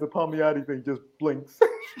the Palmiotti thing just blinks,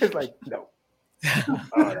 it's like no.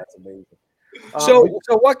 Oh, that's amazing. So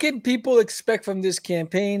what can people expect from this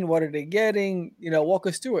campaign? What are they getting? Walk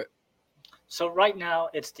us through it. So right now,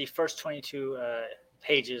 it's the first 22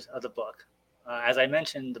 pages of the book. As I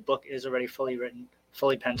mentioned, the book is already fully written,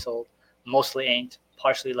 fully penciled, mostly inked,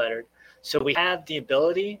 partially lettered. So we have the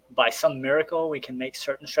ability, by some miracle, we can make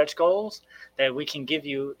certain stretch goals that we can give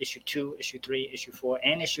you issue 2, issue 3, issue 4,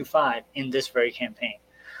 and issue 5 in this very campaign.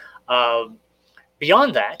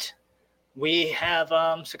 Beyond that, we have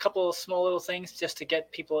a couple of small little things just to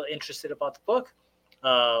get people interested about the book.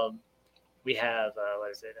 We have,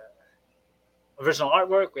 original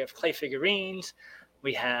artwork. We have clay figurines.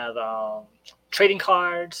 We have trading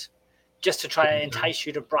cards, just to try and entice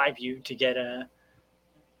you, to bribe you to get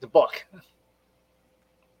the book.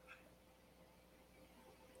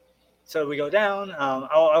 So we go down.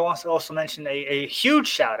 I want to also mention a huge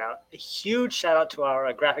shout out to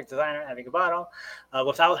our graphic designer, Abby Gabato.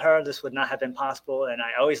 Without her, this would not have been possible. And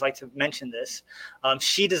I always like to mention this.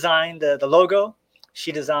 She designed the logo.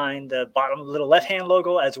 She designed the bottom little left-hand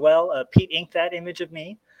logo as well. Pete inked that image of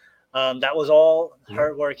me. That was all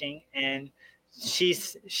her working. And she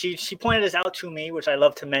pointed this out to me, which I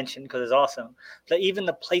love to mention because it's awesome. That even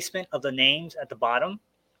the placement of the names at the bottom,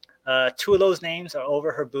 2 of those names are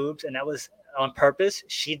over her boobs, and that was on purpose.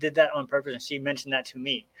 She did that on purpose, and she mentioned that to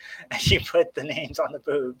me. And she put the names on the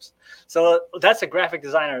boobs. So that's a graphic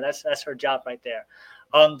designer. That's her job right there.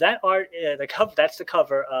 That art, that's the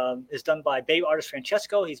cover, is done by babe artist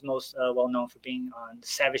Francesco. He's most well known for being on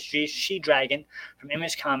Savage She-Dragon from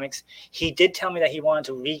Image Comics. He did tell me that he wanted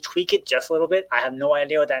to retweak it just a little bit. I have no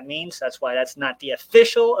idea what that means. That's why that's not the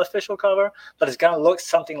official cover, but it's going to look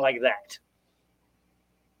something like that.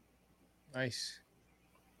 Nice.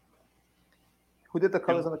 Who did the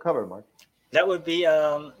colors on the cover, Mark? That would be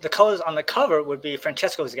the colors on the cover would be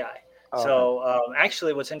Francesco's guy. Oh, so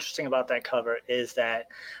actually, what's interesting about that cover is that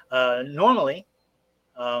normally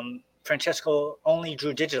Francesco only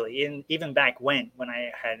drew digitally, even back when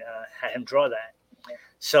I had him draw that.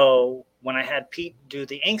 So when I had Pete do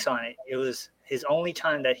the inks on it, it was his only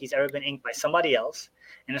time that he's ever been inked by somebody else,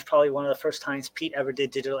 and it's probably one of the first times Pete ever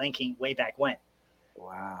did digital inking way back when.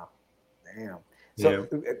 Wow, damn. So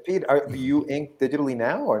Pete, do you ink digitally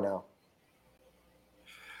now or no?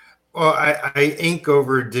 Well, I ink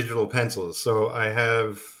over digital pencils. So I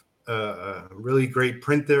have a really great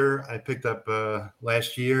printer I picked up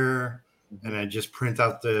last year, and I just print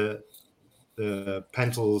out the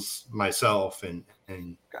pencils myself and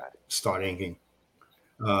start inking.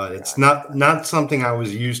 It's not something I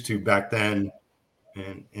was used to back then,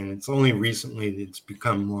 and it's only recently that it's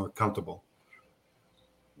become more comfortable.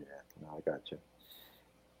 Yeah, no, I got you.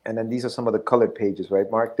 And then these are some of the colored pages, right,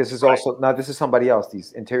 Mark? This is also now. This is somebody else.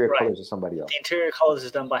 These interior colors are somebody else. The interior colors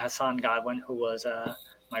is done by Hassan Godwin, who was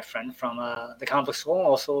my friend from the comic book school, and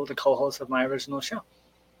also the co-host of my original show.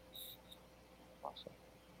 Awesome.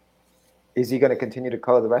 Is he going to continue to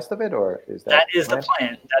color the rest of it, or is that is the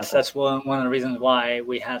plan? That's one of the reasons why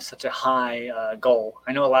we have such a high goal.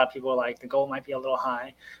 I know a lot of people are like, the goal might be a little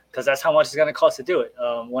high because that's how much it's going to cost to do it.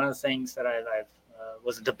 One of the things that I've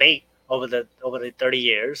was a debate over the 30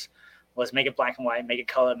 years was make it black and white, make it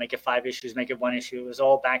color, make it 5 issues, make it 1 issue. It was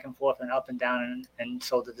all back and forth and up and down. And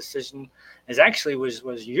so the decision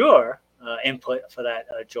was your input for that,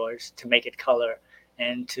 George, to make it color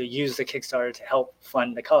and to use the Kickstarter to help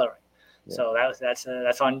fund the coloring. Yeah. So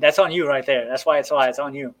that's on you right there. That's why it's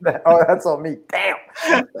on you. Oh, that's on me. Damn.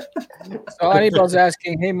 So Anibel's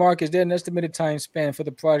asking, hey Mark, is there an estimated time span for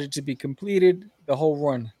the project to be completed, the whole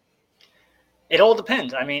run? It all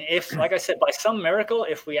depends. I mean, if, like I said, by some miracle,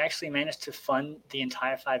 if we actually manage to fund the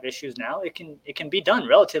entire 5 issues now, it can be done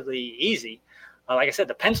relatively easy. Like I said,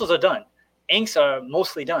 the pencils are done. Inks are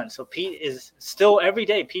mostly done. So Pete is still every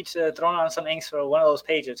day. Pete's throwing on some inks for one of those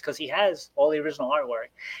pages because he has all the original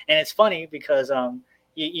artwork. And it's funny because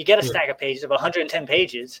you get a stack of pages of 110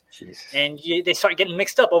 pages, and they start getting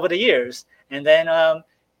mixed up over the years. And then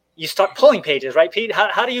you start pulling pages, right, Pete?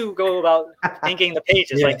 How do you go about inking the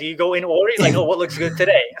pages? Yeah. Like, do you go in order? Like, oh, what looks good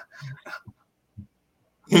today?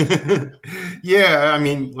 Yeah, I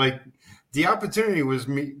mean, like the opportunity was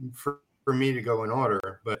for me to go in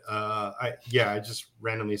order, but I just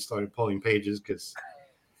randomly started pulling pages because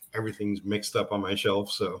everything's mixed up on my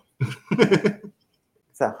shelf. So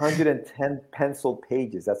it's 110 pencil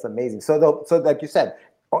pages. That's amazing. So like you said,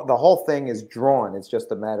 the whole thing is drawn. It's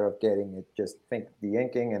just a matter of getting it. Just think the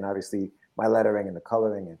inking and obviously my lettering and the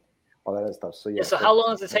coloring and all that other stuff. So yeah. So how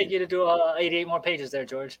long does it take you to do 88 more pages there,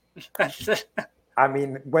 George? I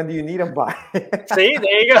mean, when do you need them by? See,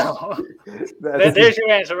 there you go. There's your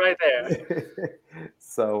answer right there.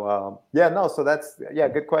 So so that's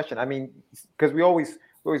good question. I mean, because we always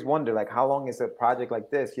wonder, like, how long is a project like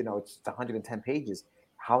this? You know, it's 110 pages.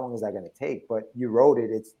 How long is that going to take? But you wrote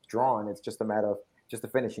it, it's drawn. It's just a matter of just the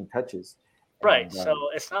finishing touches. Right. And, so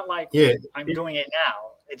it's not like Yeah. I'm doing it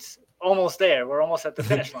now. It's almost there. We're almost at the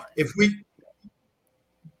finish line. If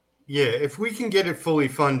we can get it fully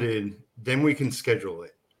funded, then we can schedule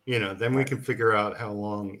it. You know, then we can figure out how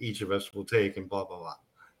long each of us will take and blah blah blah.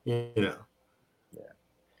 You know. Yeah.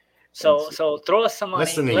 So throw us some money.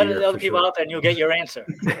 Let the other people out there, and you'll get your answer.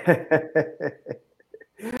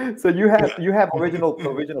 So you have original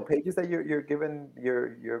pages that you're given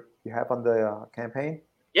you have on the campaign.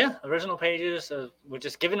 Yeah, original pages. We're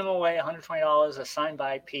just giving them away, $120, signed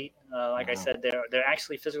by Pete. Like I said, they're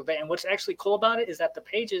actually physical. And what's actually cool about it is that the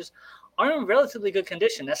pages are in relatively good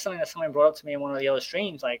condition. That's something that someone brought up to me in one of the other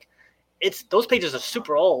streams. Like, those pages are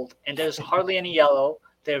super old, and there's hardly any yellow.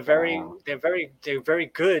 They're very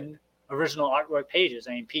good original artwork pages.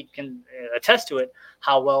 I mean, Pete can attest to it,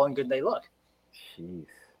 how well and good they look. Jeez,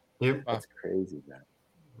 Yep. That's crazy, man.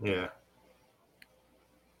 Yeah.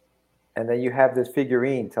 And then you have this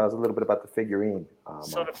figurine. Tell us a little bit about the figurine.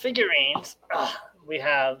 So the figurines, we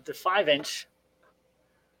have the 5-inch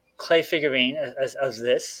clay figurine as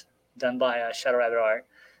this, done by Shadow Rabbit Art.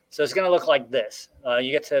 So it's going to look like this.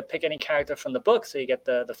 You get to pick any character from the book. So you get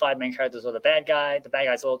the 5 main characters or the bad guy. The bad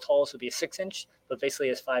guy's a little tall, so it'd be a 6-inch, but basically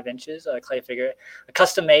it's 5 inches, clay figure. A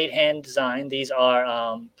custom-made, hand design. These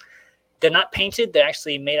are... they're not painted. They're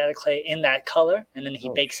actually made out of clay in that color, and then he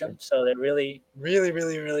bakes them. So they're really, really,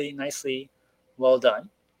 really, really nicely well done.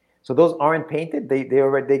 So those aren't painted?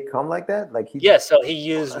 They come like that? Like So he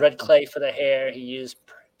used red clay for the hair. He used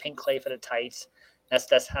pink clay for the tights.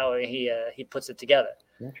 That's how he puts it together.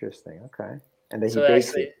 Interesting. Okay. And then he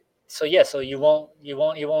bakes it. So you won't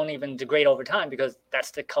even degrade over time because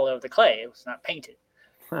that's the color of the clay. It was not painted.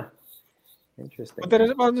 Huh. Interesting. Put that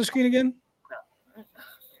on the screen again.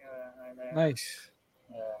 Nice.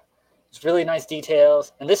 Yeah. It's really nice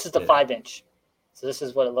details. And this is the 5-inch. So this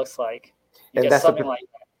is what it looks like. You get something like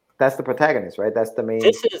that. That's the protagonist, right? That's the main.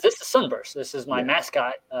 This is Sunburst. This is my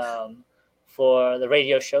mascot for the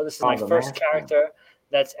radio show. This is my first character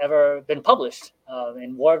that's ever been published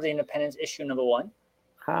in War of the Independents issue number 1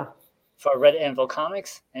 for Red Anvil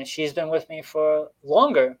Comics. And she's been with me for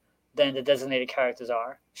longer than the designated characters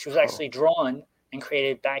are. She was actually drawn and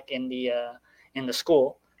created back in the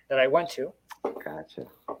school that I went to. Gotcha.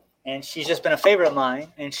 And she's just been a favorite of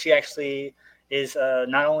mine. And she actually is,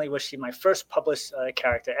 not only was she my first published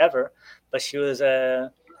character ever, but she was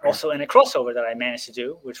also in a crossover that I managed to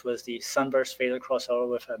do, which was the Sunburst Phaser crossover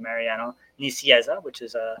with Mariano Nicieza, which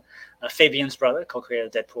is Fabian's brother, co-creator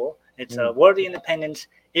of Deadpool. It's War of the Independents,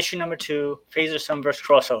 issue number 2, Phaser Sunburst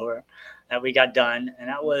crossover that we got done. And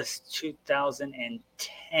that was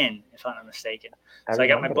 2010, if I'm not mistaken. So I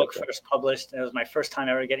got my book first published. It was my first time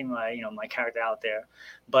ever getting my character out there,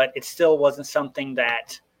 but it still wasn't something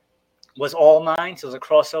that was all mine. So it was a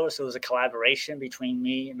crossover. So it was a collaboration between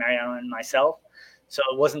me, Mariano, and myself. So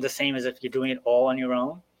it wasn't the same as if you're doing it all on your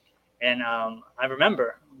own. And I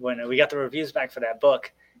remember when we got the reviews back for that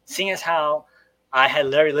book, seeing as how I had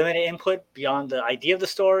very limited input beyond the idea of the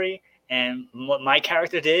story and what my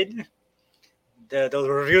character did, those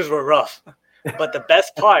reviews were rough. But the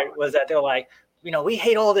best part was that they were like, we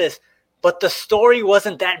hate all this, but the story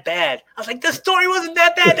wasn't that bad. I was like, the story wasn't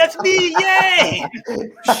that bad. That's me. Yay.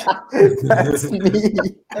 That's me.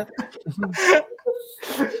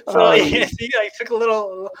 So I took a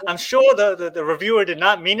little, I'm sure the reviewer did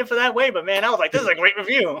not mean it for that way, but man, I was like, this is a great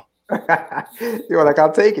review. You were like,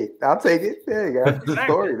 I'll take it. There you go. That's the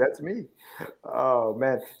story. That's me. Oh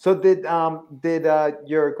man. So did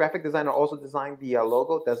your graphic designer also design the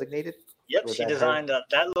logo designated? Yep, she designed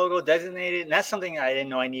that logo designated, and that's something I didn't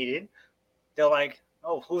know I needed. They're like,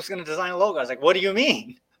 oh, who's going to design a logo? I was like, what do you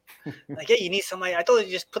mean? Like, yeah, you need somebody. I thought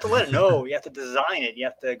you just put the letter. No, you have to design it. You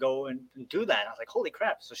have to go and do that. And I was like, holy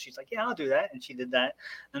crap. So she's like, yeah, I'll do that. And she did that.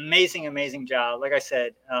 Amazing, amazing job. Like I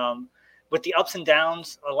said, with the ups and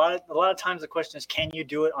downs, a lot of times the question is, can you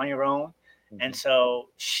do it on your own? Mm-hmm. And so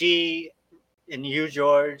she and you,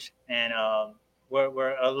 George, and we're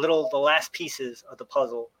the last pieces of the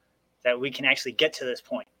puzzle that we can actually get to this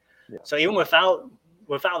point. Yeah. So even without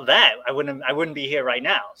that, I wouldn't be here right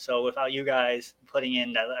now. So without you guys putting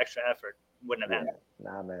in that extra effort, wouldn't have happened.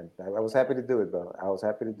 Nah, man. I was happy to do it, bro. I was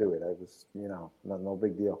happy to do it. I was, no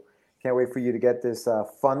big deal. Can't wait for you to get this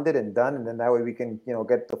funded and done, and then that way we can,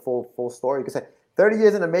 get the full story. Because 30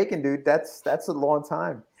 years in the making, dude. That's a long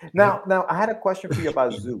time. Now, I had a question for you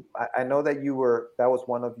about Zoop. I know that that was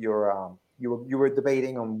one of your you were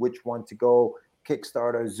debating on which one to go.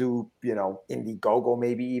 Kickstarter, Zoop, Indiegogo,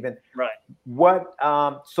 maybe even. Right.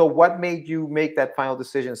 So what made you make that final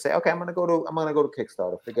decision? Say, okay, I'm gonna go to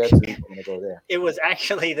Kickstarter. Forget Zoop. I'm gonna go there. It was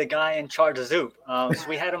actually the guy in charge of Zoop. So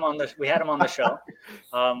we had him on the show.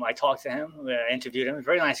 I talked to him. I interviewed him.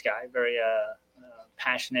 Very nice guy. Very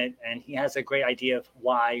passionate, and he has a great idea of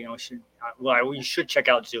why we should check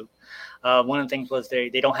out Zoop. One of the things was they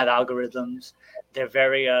don't have algorithms. They're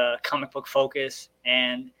very comic book focused,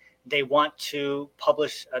 and they want to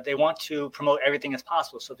publish, they want to promote everything as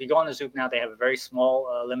possible. So if you go on the Zoop now, they have a very small,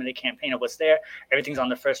 limited campaign of what's there. Everything's on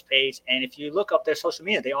the first page. And if you look up their social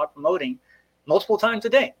media, they are promoting multiple times a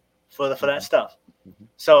day for that stuff. Mm-hmm.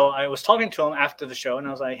 So I was talking to him after the show, and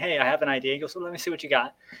I was like, hey, I have an idea. He goes, so let me see what you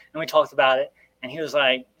got. And we talked about it. And he was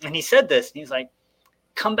like, and he said this, and he's like,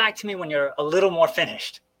 come back to me when you're a little more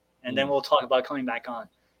finished, and then we'll talk about coming back on.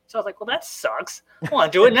 So I was like, well, that sucks. I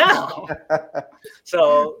want to do it now.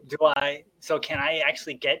 So can I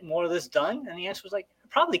actually get more of this done? And the answer was like, I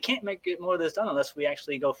probably can't get more of this done unless we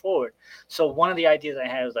actually go forward. So one of the ideas I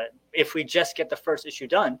had was that if we just get the first issue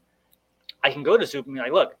done, I can go to Zoop and be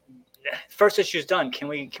like, look, first issue's done. Can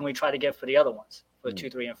we try to get for the other ones, for 2,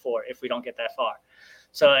 3, and 4, if we don't get that far?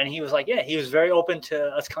 So, and he was like, yeah, he was very open to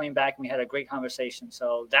us coming back, and we had a great conversation.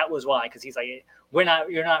 So that was why, because he's like,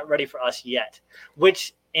 you're not ready for us yet,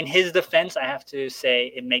 which in his defense, I have to say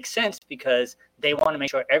it makes sense because they want to make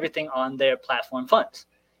sure everything on their platform funds.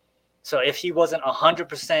 So if he wasn't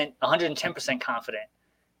 100%, 110% confident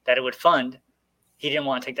that it would fund, he didn't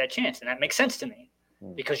want to take that chance. And that makes sense to me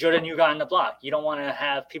because you're the new guy on the block. You don't want to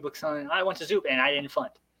have people saying, I went to Zoop and I didn't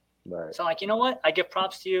fund. Right. So I'm like, you know what? I give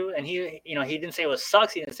props to you. And he didn't say it was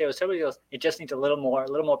sucks. He didn't say it was terrible. He goes, it just needs a little more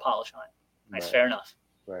polish on it. That's fair enough.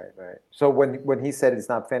 Right. So when he said it's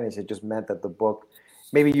not finished, it just meant that the book,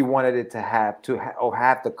 maybe you wanted it to have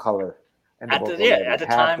the color. And at the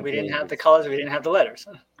time, we didn't have the colors. We didn't have the letters.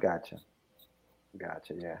 Gotcha.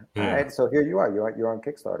 Yeah. All right. So here you are. You're on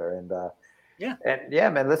Kickstarter, and yeah. And yeah,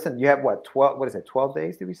 man. Listen, you have what? 12? What is it? 12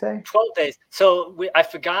 days? Did we say? 12 days. So I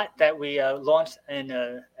forgot that we launched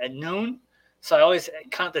at noon. So I always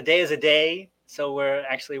count the day as a day. So we're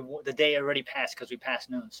actually the day already passed because we passed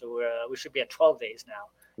noon. So we should be at 12 days now.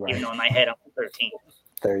 Right. Even though in my head I'm 13.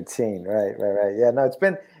 13, right. Yeah, no,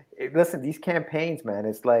 listen, these campaigns, man,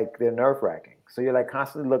 it's like they're nerve-wracking. So you're like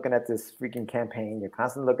constantly looking at this freaking campaign. You're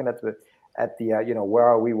constantly looking at the where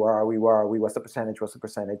are we? What's the percentage?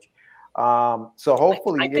 So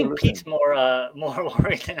hopefully, I think Pete's more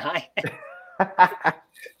worried than I am.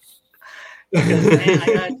 Because, man, I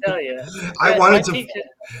gotta tell you,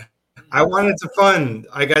 I wanted to fund.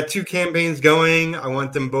 I got 2 campaigns going. I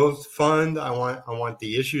want them both fund. I want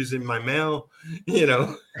the issues in my mail.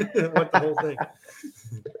 I want the whole thing.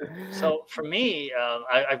 So for me,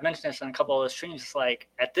 I've mentioned this on a couple of the streams. It's like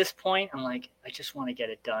at this point, I'm like, I just want to get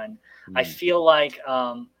it done. I feel like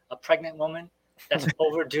a pregnant woman that's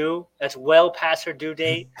overdue, that's well past her due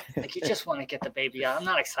date. Like you just want to get the baby out. I'm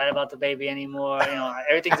not excited about the baby anymore.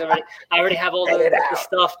 Everything's I already have all the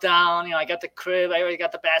stuff down. I got the crib. I already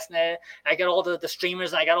got the bassinet. I got all the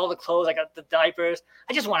streamers. I got all the clothes. I got the diapers.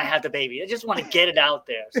 I just want to have the baby. I just want to get it out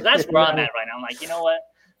there. So that's where I'm at right now. I'm like, you know what?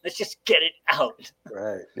 Let's just get it out.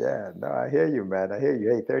 Right. Yeah. No, I hear you, man. I hear you.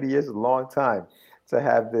 Hey, 30 years is a long time to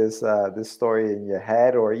have this story in your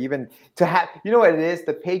head, or even to have, what it is?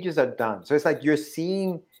 The pages are done. So it's like you're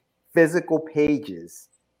seeing physical pages,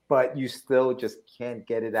 but you still just can't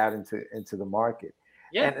get it out into the market.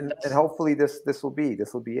 Yeah. And hopefully this will be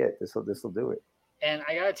it. This will do it. And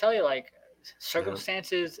I gotta tell you, like,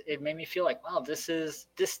 circumstances, it made me feel like, wow, this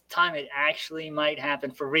time it actually might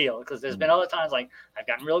happen for real. Because there's been other times like I've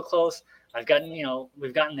gotten real close. We've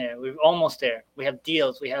gotten there. We're almost there. We have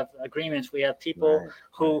deals. We have agreements. We have people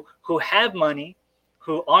who have money,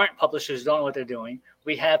 who aren't publishers, don't know what they're doing.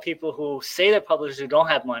 We have people who say they're publishers who don't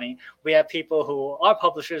have money. We have people who are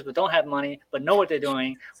publishers but don't have money but know what they're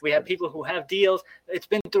doing. We have people who have deals. It's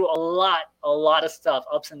been through a lot of stuff,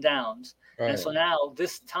 ups and downs. Right. And so now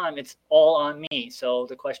this time it's all on me. So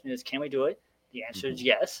the question is, can we do it? The answer is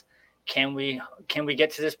yes. Can we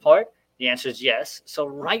get to this part? The answer is yes. So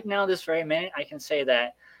right now, this very minute, I can say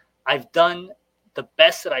that I've done the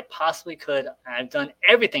best that I possibly could. I've done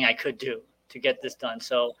everything I could do to get this done.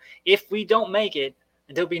 So if we don't make it,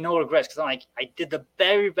 there'll be no regrets, because I'm like, I did the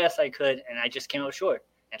very best I could and I just came up short.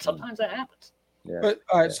 And sometimes that happens. Yeah. But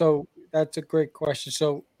all right, so That's a great question.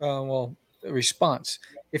 So, a response.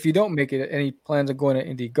 If you don't make it, any plans of going to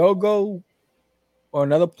Indiegogo or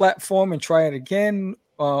another platform and try it again,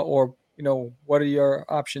 or what are your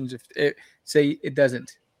options if say it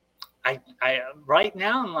doesn't? I right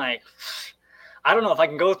now I'm like, I don't know if I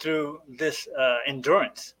can go through this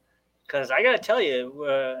endurance, because I gotta tell you,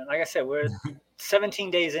 like I said, we're 17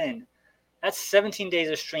 days in. That's 17 days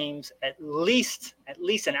of streams, at least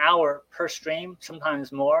an hour per stream,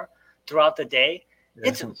 sometimes more throughout the day. Yeah.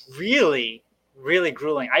 It's really, really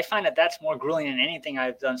grueling. I find that that's more grueling than anything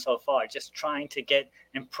I've done so far, just trying to get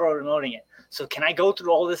and promoting it. So can I go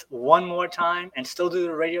through all this one more time and still do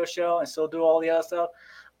the radio show and still do all the other stuff?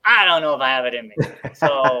 I don't know if I have it in me.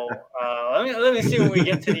 So let me see when we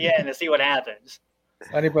get to the end and see what happens.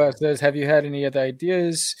 Anybody says, have you had any other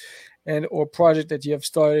ideas and or project that you have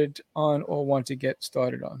started on or want to get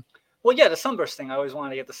started on? Well, yeah, the Sunburst thing. I always wanted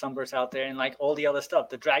to get the Sunburst out there, and like all the other stuff.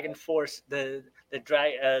 The Dragon Force, the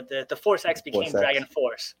Force X became Dragon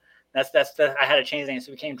Force. I had to change the name,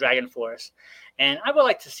 so it became Dragon Force, and I would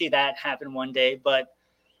like to see that happen one day. But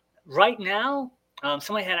right now,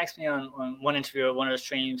 somebody had asked me on one interview or one of the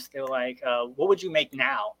streams. They were like, "What would you make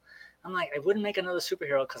now?" I'm like, I wouldn't make another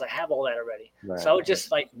superhero because I have all that already. Right. So I would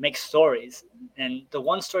just like make stories. And the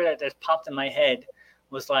one story that popped in my head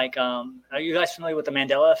was like, are you guys familiar with the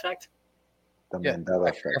Mandela effect? The Mandela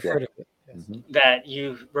effect, I've heard of it. Yes. That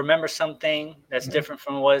you remember something that's different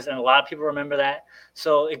from what was, and a lot of people remember that.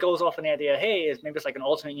 So it goes off on the idea, hey, maybe it's like an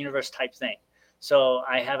alternate universe type thing. So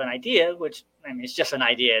I have an idea, which, I mean, it's just an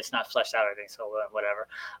idea. It's not fleshed out or anything, so whatever.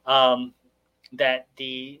 That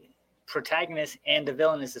the protagonist and the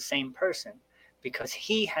villain is the same person, because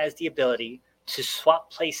he has the ability to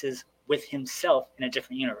swap places with himself in a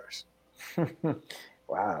different universe.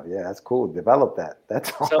 Wow, yeah, that's cool. Develop that.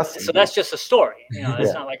 That's awesome. So that's just a story.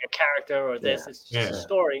 It's not like a character or this. It's just a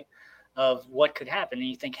story of what could happen. And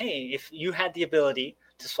you think, hey, if you had the ability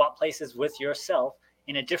to swap places with yourself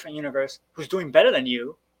in a different universe who's doing better than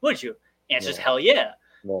you, would you? Answer's hell yeah.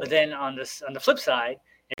 But then on the flip side,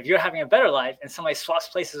 if you're having a better life and somebody swaps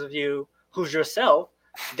places with you who's yourself,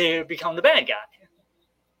 they become the bad guy.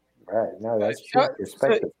 Right. No, that's true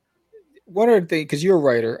perspective. One other thing, because you're a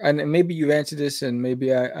writer, and maybe you've answered this, and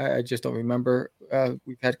maybe I just don't remember.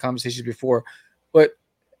 We've had conversations before, but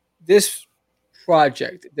this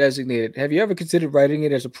project designated, have you ever considered writing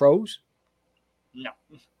it as a prose? No,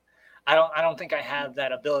 I don't think I have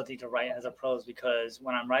that ability to write as a prose, because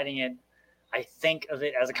when I'm writing it, I think of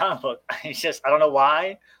it as a comic book. It's just, I don't know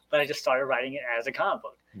why, but I just started writing it as a comic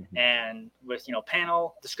book. Mm-hmm. And with,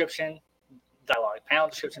 panel, description, dialogue, panel,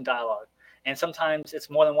 description, dialogue. And sometimes it's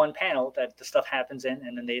more than one panel that the stuff happens in,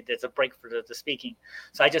 and then there's a break for the speaking.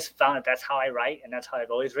 So I just found that that's how I write, and that's how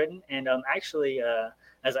I've always written. And actually,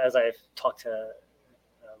 as I've talked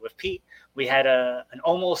with Pete, we had an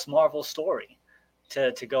almost Marvel story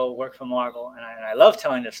to go work for Marvel, and I love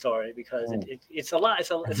telling this story because it's a lot. It's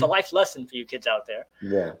a life lesson for you kids out there.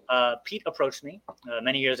 Yeah. Pete approached me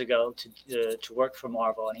many years ago to work for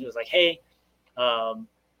Marvel, and he was like, "Hey, do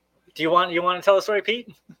you want to tell the story, Pete?"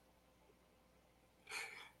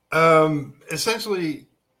 Essentially,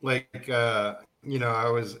 like I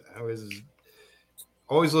was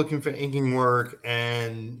always looking for inking work,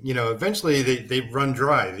 and eventually they run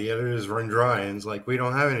dry. The editors run dry, and it's like, we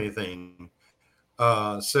don't have anything.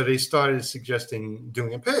 So they started suggesting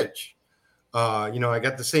doing a pitch. I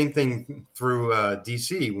got the same thing through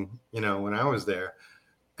DC, when I was there.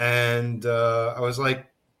 And I was like,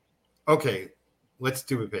 okay, let's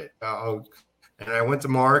do a pitch. And I went to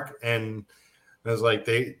Mark, and I was like,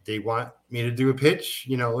 they want me to do a pitch.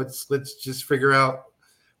 Let's just figure out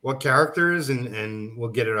what characters, and we'll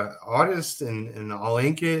get an artist, and I'll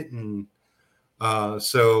ink it. And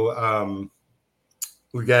so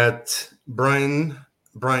we got Brian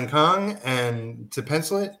Kong and to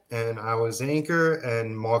pencil it, and I was the inker,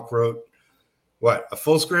 and Mark wrote a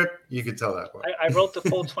full script. You could tell that one. I wrote the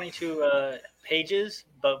full 22 pages,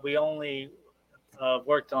 but we only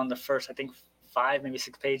worked on the first, I think, 5, maybe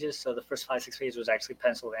 6 pages. So the first 5-6 pages was actually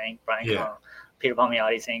penciled and inked, Brian Kong, Peter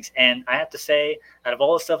Palmiotti's inks. And I have to say, out of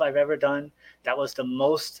all the stuff I've ever done, that was the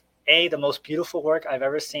most beautiful work I've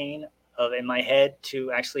ever seen in my head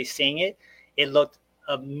to actually seeing it. It looked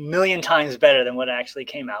a million times better than what actually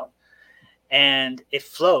came out, and it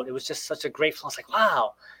flowed. It was just such a great flow. I was like,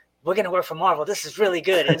 wow, we're going to work for Marvel. This is really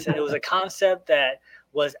good. It was a concept that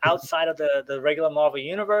was outside of the regular Marvel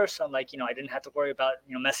universe. I'm like, I didn't have to worry about,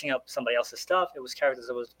 messing up somebody else's stuff. It was characters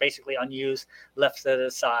that was basically unused, left to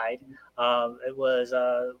the side. It was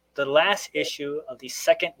the last issue of the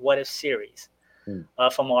second What If series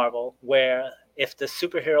for Marvel, where if the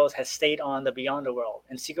superheroes had stayed on the Beyond the World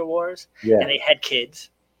in Secret Wars, Yeah. and they had kids,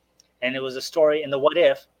 and it was a story in the what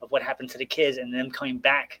if of what happened to the kids and them coming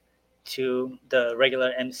back to the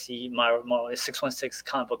regular MC Marvel 616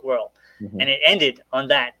 comic book world. And it ended on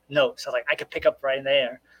that note. So like I could pick up right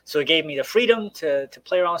there. So it gave me the freedom to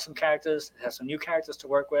play around with some characters, have some new characters to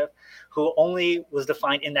work with, who only was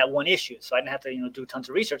defined in that one issue. So I didn't have to do tons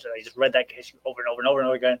of research. I just read that issue over and over and over and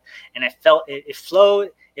over again, and I felt it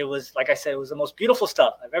flowed. It was, like I said, it was the most beautiful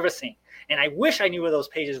stuff I've ever seen. And I wish I knew where those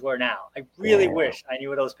pages were now. I really wish I knew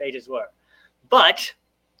where those pages were. But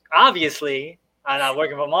obviously, I'm not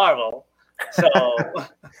working for Marvel. So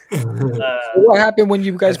what happened when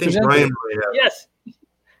you guys presented?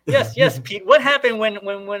 Yes, Pete. What happened when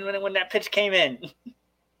that pitch came in?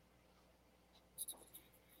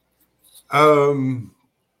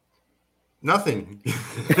 Nothing.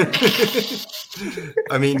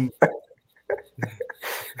 I mean,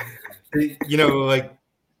 like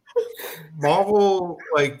Marvel,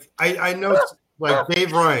 like I know, like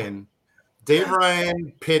Dave Ryan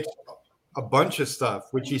pitched a bunch of stuff,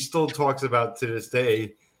 which he still talks about to this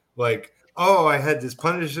day. Like, oh, I had this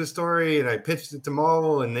Punisher story and I pitched it to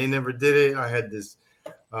Marvel and they never did it. I had this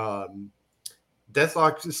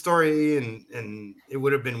Deathlock story and it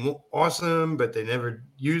would have been awesome, but they never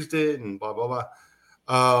used it and blah, blah,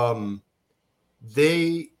 blah.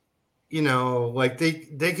 They, like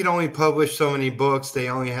they could only publish so many books. They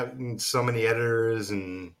only have so many editors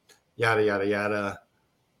and yada, yada, yada.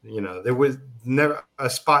 There was never a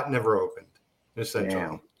spot never opened,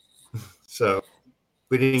 essentially. So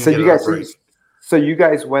we didn't get you guys, so you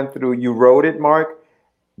guys went through, you wrote it, Mark,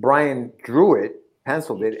 Brian drew it,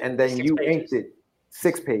 penciled it, and then you inked it,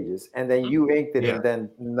 6 pages, and then you inked it, and then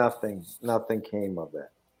nothing came of that.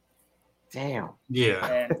 Damn.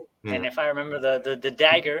 Yeah. And if I remember the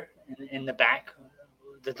dagger in the back,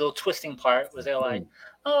 the little twisting part was they're like,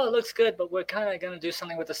 oh, it looks good, but we're kind of going to do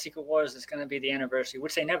something with the Secret Wars. It's going to be the anniversary,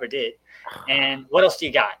 which they never did. And what else do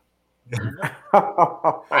you got?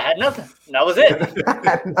 I had nothing. That was it. I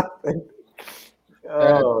had nothing.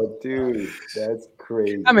 Oh, dude, that's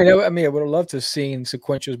crazy. I mean, I would have loved to have seen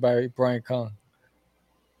sequentials by Brian Kahn.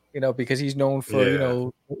 Because he's known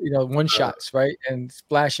for one shots, right, and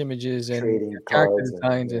splash images and character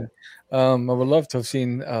designs, and I would love to have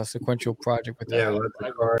seen a sequential project with that.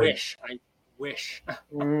 I wish.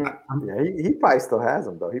 Yeah, he probably still has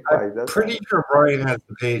them though. He probably does. Pretty sure Brian has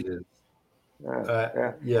the pages.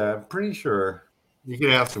 Yeah, I'm pretty sure. You can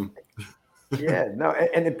ask him. Yeah, no,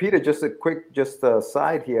 and then Peter, just a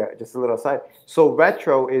side here, just a little aside. So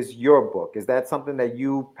Retro is your book. Is that something that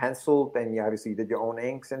you penciled and you obviously did your own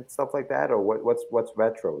inks and stuff like that, or what's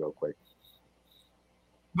Retro, real quick?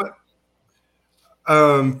 But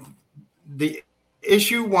the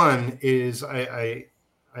issue 1 is I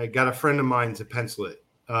got a friend of mine to pencil it.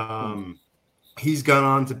 He's gone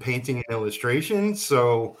on to painting and illustration.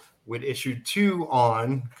 So with issue 2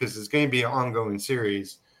 on, because it's going to be an ongoing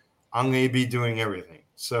series, I'm going to be doing everything.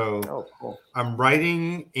 So cool. I'm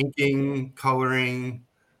writing, inking, coloring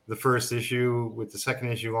the first issue. With the second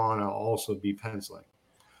issue on, I'll also be penciling.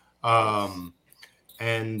 The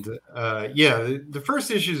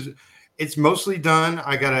first issue, it's mostly done.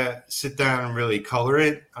 I got to sit down and really color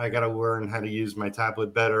it. I got to learn how to use my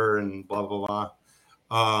tablet better and blah, blah, blah.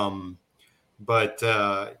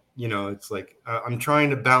 It's like I'm trying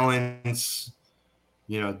to balance,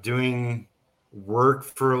 doing work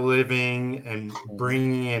for a living and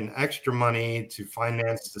bringing in extra money to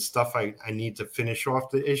finance the stuff I need to finish off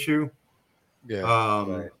the issue.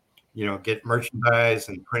 Right. Get merchandise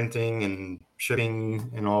and printing and shipping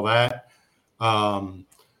and all that. I'm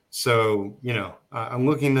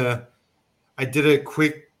looking to, I did a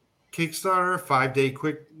quick Kickstarter, 5-day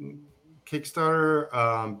quick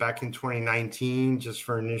Kickstarter back in 2019 just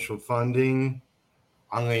for initial funding.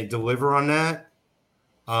 I'm going to deliver on that.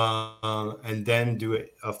 And then do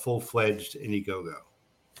a full-fledged Indiegogo.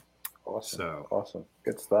 Awesome.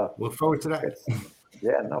 Good stuff. Look forward to that.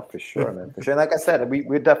 Yeah, no, for sure, man. For sure. And like I said,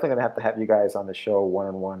 we're definitely going to have you guys on the show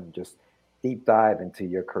one-on-one and just deep dive into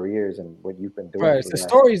your careers and what you've been doing. Right. It's the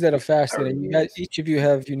stories that are fascinating. You guys, each of you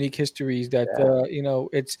have unique histories that,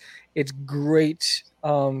 it's great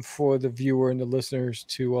for the viewer and the listeners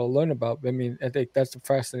to learn about. I mean, I think that's the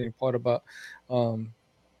fascinating part about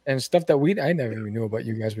and stuff that I never even knew about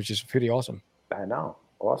you guys, which is pretty awesome. I know.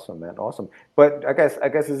 Awesome, man. Awesome. But I guess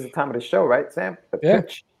this is the time of the show, right, Sam? The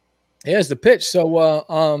pitch. Yeah, it's the pitch. So,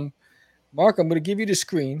 Mark, I'm going to give you the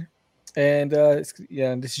screen. And this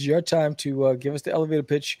is your time to give us the elevator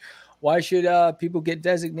pitch. Why should people get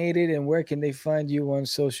designated and where can they find you on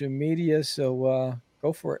social media? So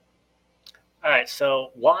go for it. All right.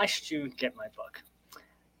 So why should you get my book?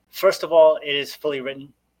 First of all, it is fully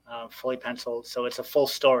written, fully penciled, so it's a full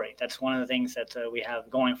story. That's one of the things that we have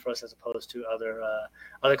going for us as opposed to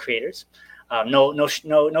other creators.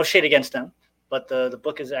 No shade against them, but the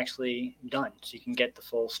book is actually done, so you can get the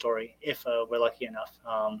full story if we're lucky enough.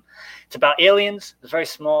 It's about aliens. It's a very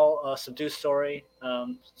small, subdued story.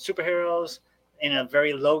 Superheroes in a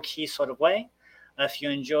very low-key sort of way. If you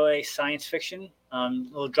enjoy science fiction, a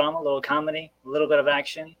little drama, a little comedy, a little bit of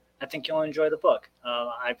action, I think you'll enjoy the book.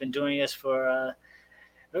 I've been doing this for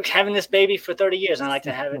having this baby for 30 years, and I like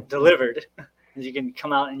to have it delivered. You can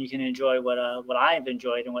come out and you can enjoy what I've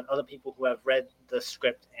enjoyed and what other people who have read the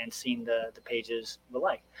script and seen the pages will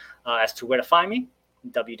like. As to where to find me,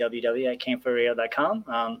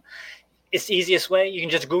 www.itcameforradio.com. It's the easiest way. You can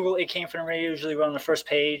just Google It Came From Radio. Usually we're on the first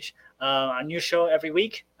page. A new show every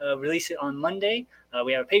week. Release it on Monday.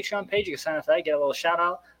 We have a Patreon page. You can sign up for that, get a little shout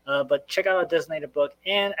out. But check out our designated book.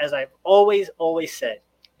 And as I've always said,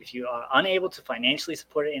 if you are unable to financially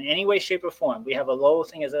support it in any way, shape, or form, we have a low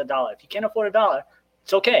thing as $1. If you can't afford $1,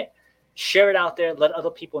 it's okay. Share it out there. Let other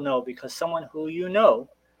people know, because someone who you know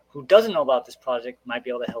who doesn't know about this project might be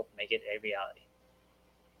able to help make it a reality.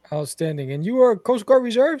 Outstanding. And you are Coast Guard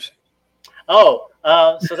Reserves? Oh,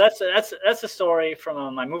 so that's a story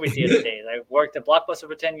from my movie theater days. I worked at Blockbuster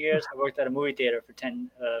for 10 years. I worked at a movie theater for 10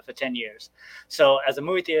 years. So as a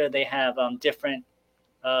movie theater, they have different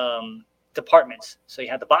departments. So you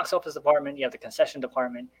have the box office department, you have the concession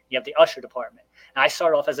department, you have the usher department. And I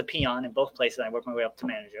started off as a peon in both places. I worked my way up to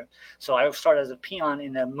manager. So I started as a peon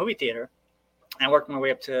in the movie theater, and I worked my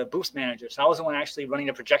way up to booth manager. So I was the one actually running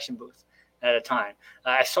the projection booth at a time.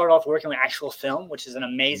 I started off working with actual film, which is an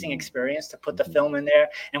amazing experience to put the film in there.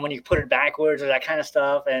 And when you put it backwards or that kind of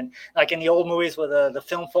stuff, and like in the old movies where the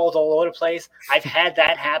film falls all over the place, I've had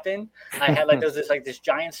that happen. I had there was this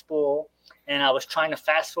giant spool, and I was trying to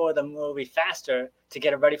fast forward the movie faster to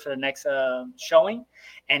get it ready for the next showing,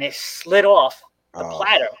 and it slid off the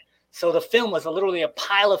platter. So the film was literally a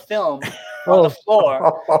pile of film on the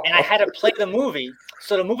floor, and I had to play the movie.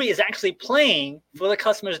 So the movie is actually playing for the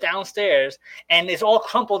customers downstairs, and it's all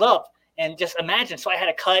crumpled up. And just imagine. So I had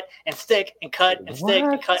to cut and stick and cut and stick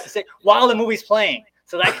and cut and stick while the movie's playing.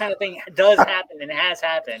 So that kind of thing does happen and has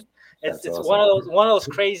happened. It's awesome. one of those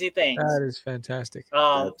crazy things. That is fantastic.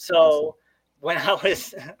 So when I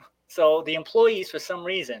was so the employees, for some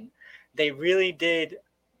reason, they really did.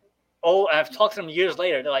 Oh, I've talked to them years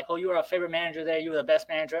later. They're like, "Oh, you were our favorite manager there. You were the best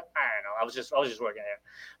manager." I don't know. I was just working there.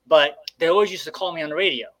 But they always used to call me on the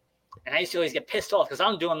radio, and I used to always get pissed off because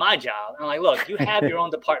I'm doing my job. And I'm like, "Look, you have your own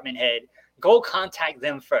department head. Go contact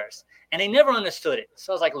them first." And they never understood it.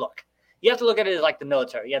 So I was like, "Look, you have to look at it as like the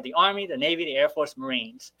military. You have the Army, the Navy, the Air Force,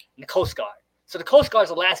 Marines, and the Coast Guard. So the Coast Guard is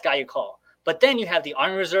the last guy you call. But then you have the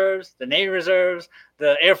Army Reserves, the Navy Reserves,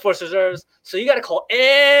 the Air Force Reserves. So you got to call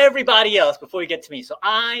everybody else before you get to me. So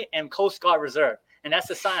I am Coast Guard Reserve." And that's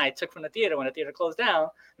the sign I took from the theater when the theater closed down.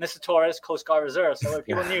 Mr. Torres, Coast Guard Reserve. So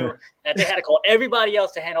people knew that they had to call everybody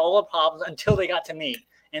else to handle all the problems until they got to me.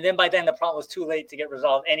 And then by then, the problem was too late to get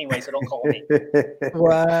resolved anyway, so don't call me.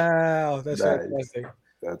 Wow. That's fantastic.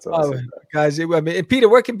 That's awesome. Guys, Peter,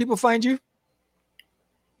 where can people find you?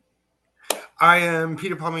 I am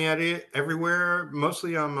Peter Palmiotti everywhere.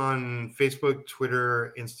 Mostly I'm on Facebook,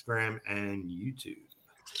 Twitter, Instagram, and YouTube.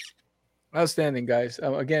 Outstanding, guys.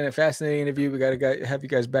 Again, a fascinating interview. We got to have you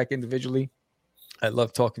guys back individually. I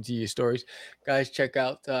love talking to you, your stories. Guys, check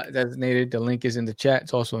out Designated. The link is in the chat.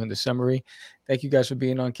 It's also in the summary. Thank you guys for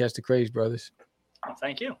being on Catch the Craze, brothers.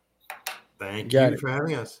 Thank you. Thank you for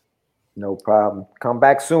having us. No problem. Come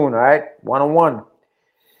back soon, all right? One-on-one.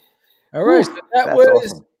 All right. So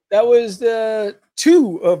that was the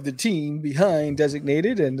two of the team behind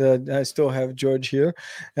Designated, and I still have George here,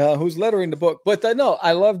 who's lettering the book. But no,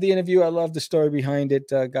 I love the interview. I love the story behind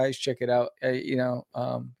it. Guys, check it out.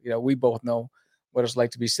 We both know what it's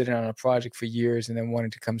like to be sitting on a project for years and then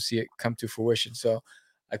wanting to come see it come to fruition. So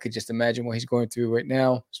I could just imagine what he's going through right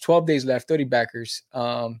now. It's 12 days left, 30 backers.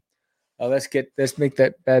 Let's make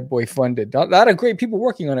that bad boy funded. A lot of great people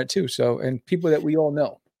working on it too. So, and people that we all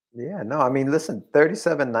know. Yeah, no, I mean, listen,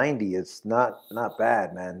 37.90 is not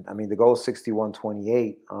bad, man. I mean, the goal is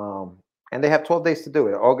 61.28, and they have 12 days to do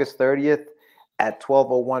it. August 30th at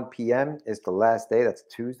 12:01 p.m. is the last day. That's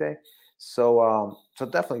Tuesday. So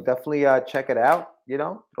definitely check it out.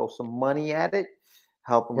 Throw some money at it,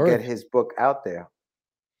 help him get his book out there.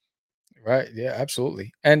 Right. Yeah,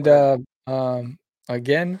 absolutely. And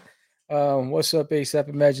again, what's up, ASAP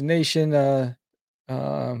Imagination?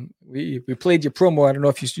 We played your promo. I don't know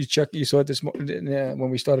if you saw it this morning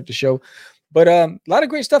when we started the show, but a lot of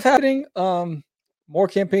great stuff happening. more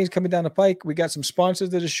campaigns coming down the pike. We got some sponsors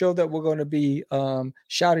to the show that we're going to be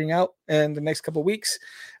shouting out in the next couple of weeks.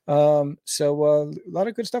 So a lot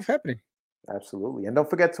of good stuff happening. Absolutely. And don't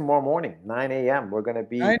forget tomorrow morning, 9 a.m. We're going to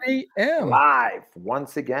be 9 a.m. live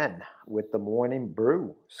once again with the Morning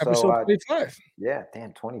Brew. Episode 25. Yeah,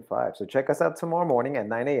 damn, 25. So check us out tomorrow morning at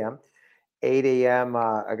 9 a.m., 8 a.m.,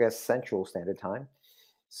 I guess, Central Standard Time.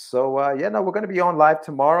 So, we're going to be on live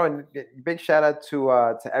tomorrow. And big shout out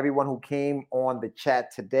to everyone who came on the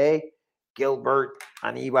chat today. Gilbert,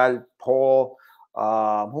 Anibal, Paul.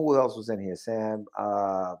 Who else was in here? Sam,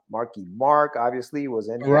 Marky Mark, obviously, was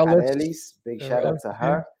in here. Elise, big shout out to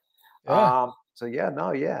her. Yeah.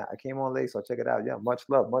 I came on late, so check it out. Yeah, much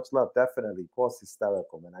love, definitely. Paul's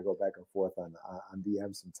hysterical, man. I go back and forth on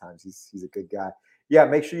DM sometimes. He's a good guy. Yeah,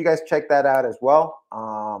 make sure you guys check that out as well.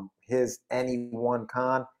 His Anyone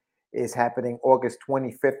Con is happening August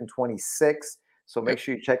 25th and 26th. So make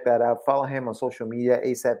sure you check that out. Follow him on social media,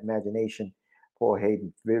 ASAP Imagination. Paul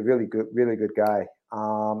Hayden, really good guy.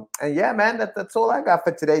 And yeah, man, that's all I got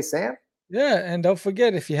for today, Sam. Yeah, and don't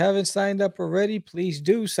forget, if you haven't signed up already, please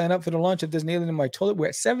do sign up for the launch of There's an Alien in My Toilet. We're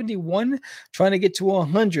at 71, trying to get to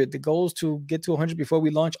 100. The goal is to get to 100 before we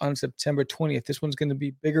launch on September 20th. This one's going to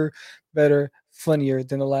be bigger, better, funnier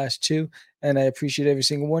than the last two, and I appreciate every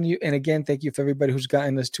single one of you. And again, thank you for everybody who's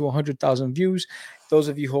gotten us to 100,000 views. Those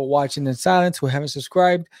of you who are watching in silence, who haven't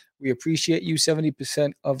subscribed, we appreciate you.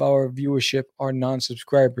 70% of our viewership are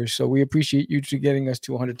non-subscribers, so we appreciate you to getting us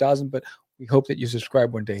to 100,000, but we hope that you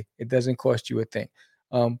subscribe one day. It doesn't cost you a thing.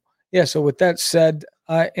 So with that said,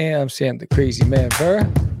 I am Sam the Crazy Man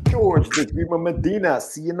Burr. George the Dreamer Medina.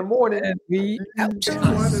 See you in the morning. And we out.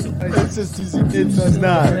 It's just it's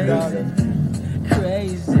not.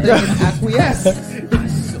 Crazy. Acquiesce.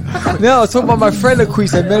 No, I was talking about my friend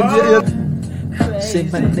Acquiesce. Say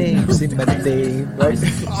my name, right?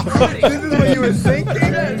 This is what you were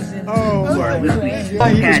thinking? Oh,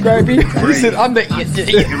 He described me. He said, I'm the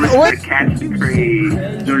what? Catch the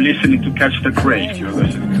Craze. You're listening to Catch the Craze. You're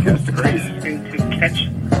listening to Catch the Craze.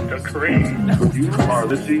 You are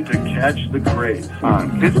listening to Catch the Craze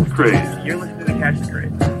on Catch the Craze. You're listening to Catch the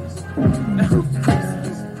Craze.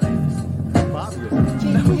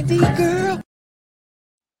 Candy girl.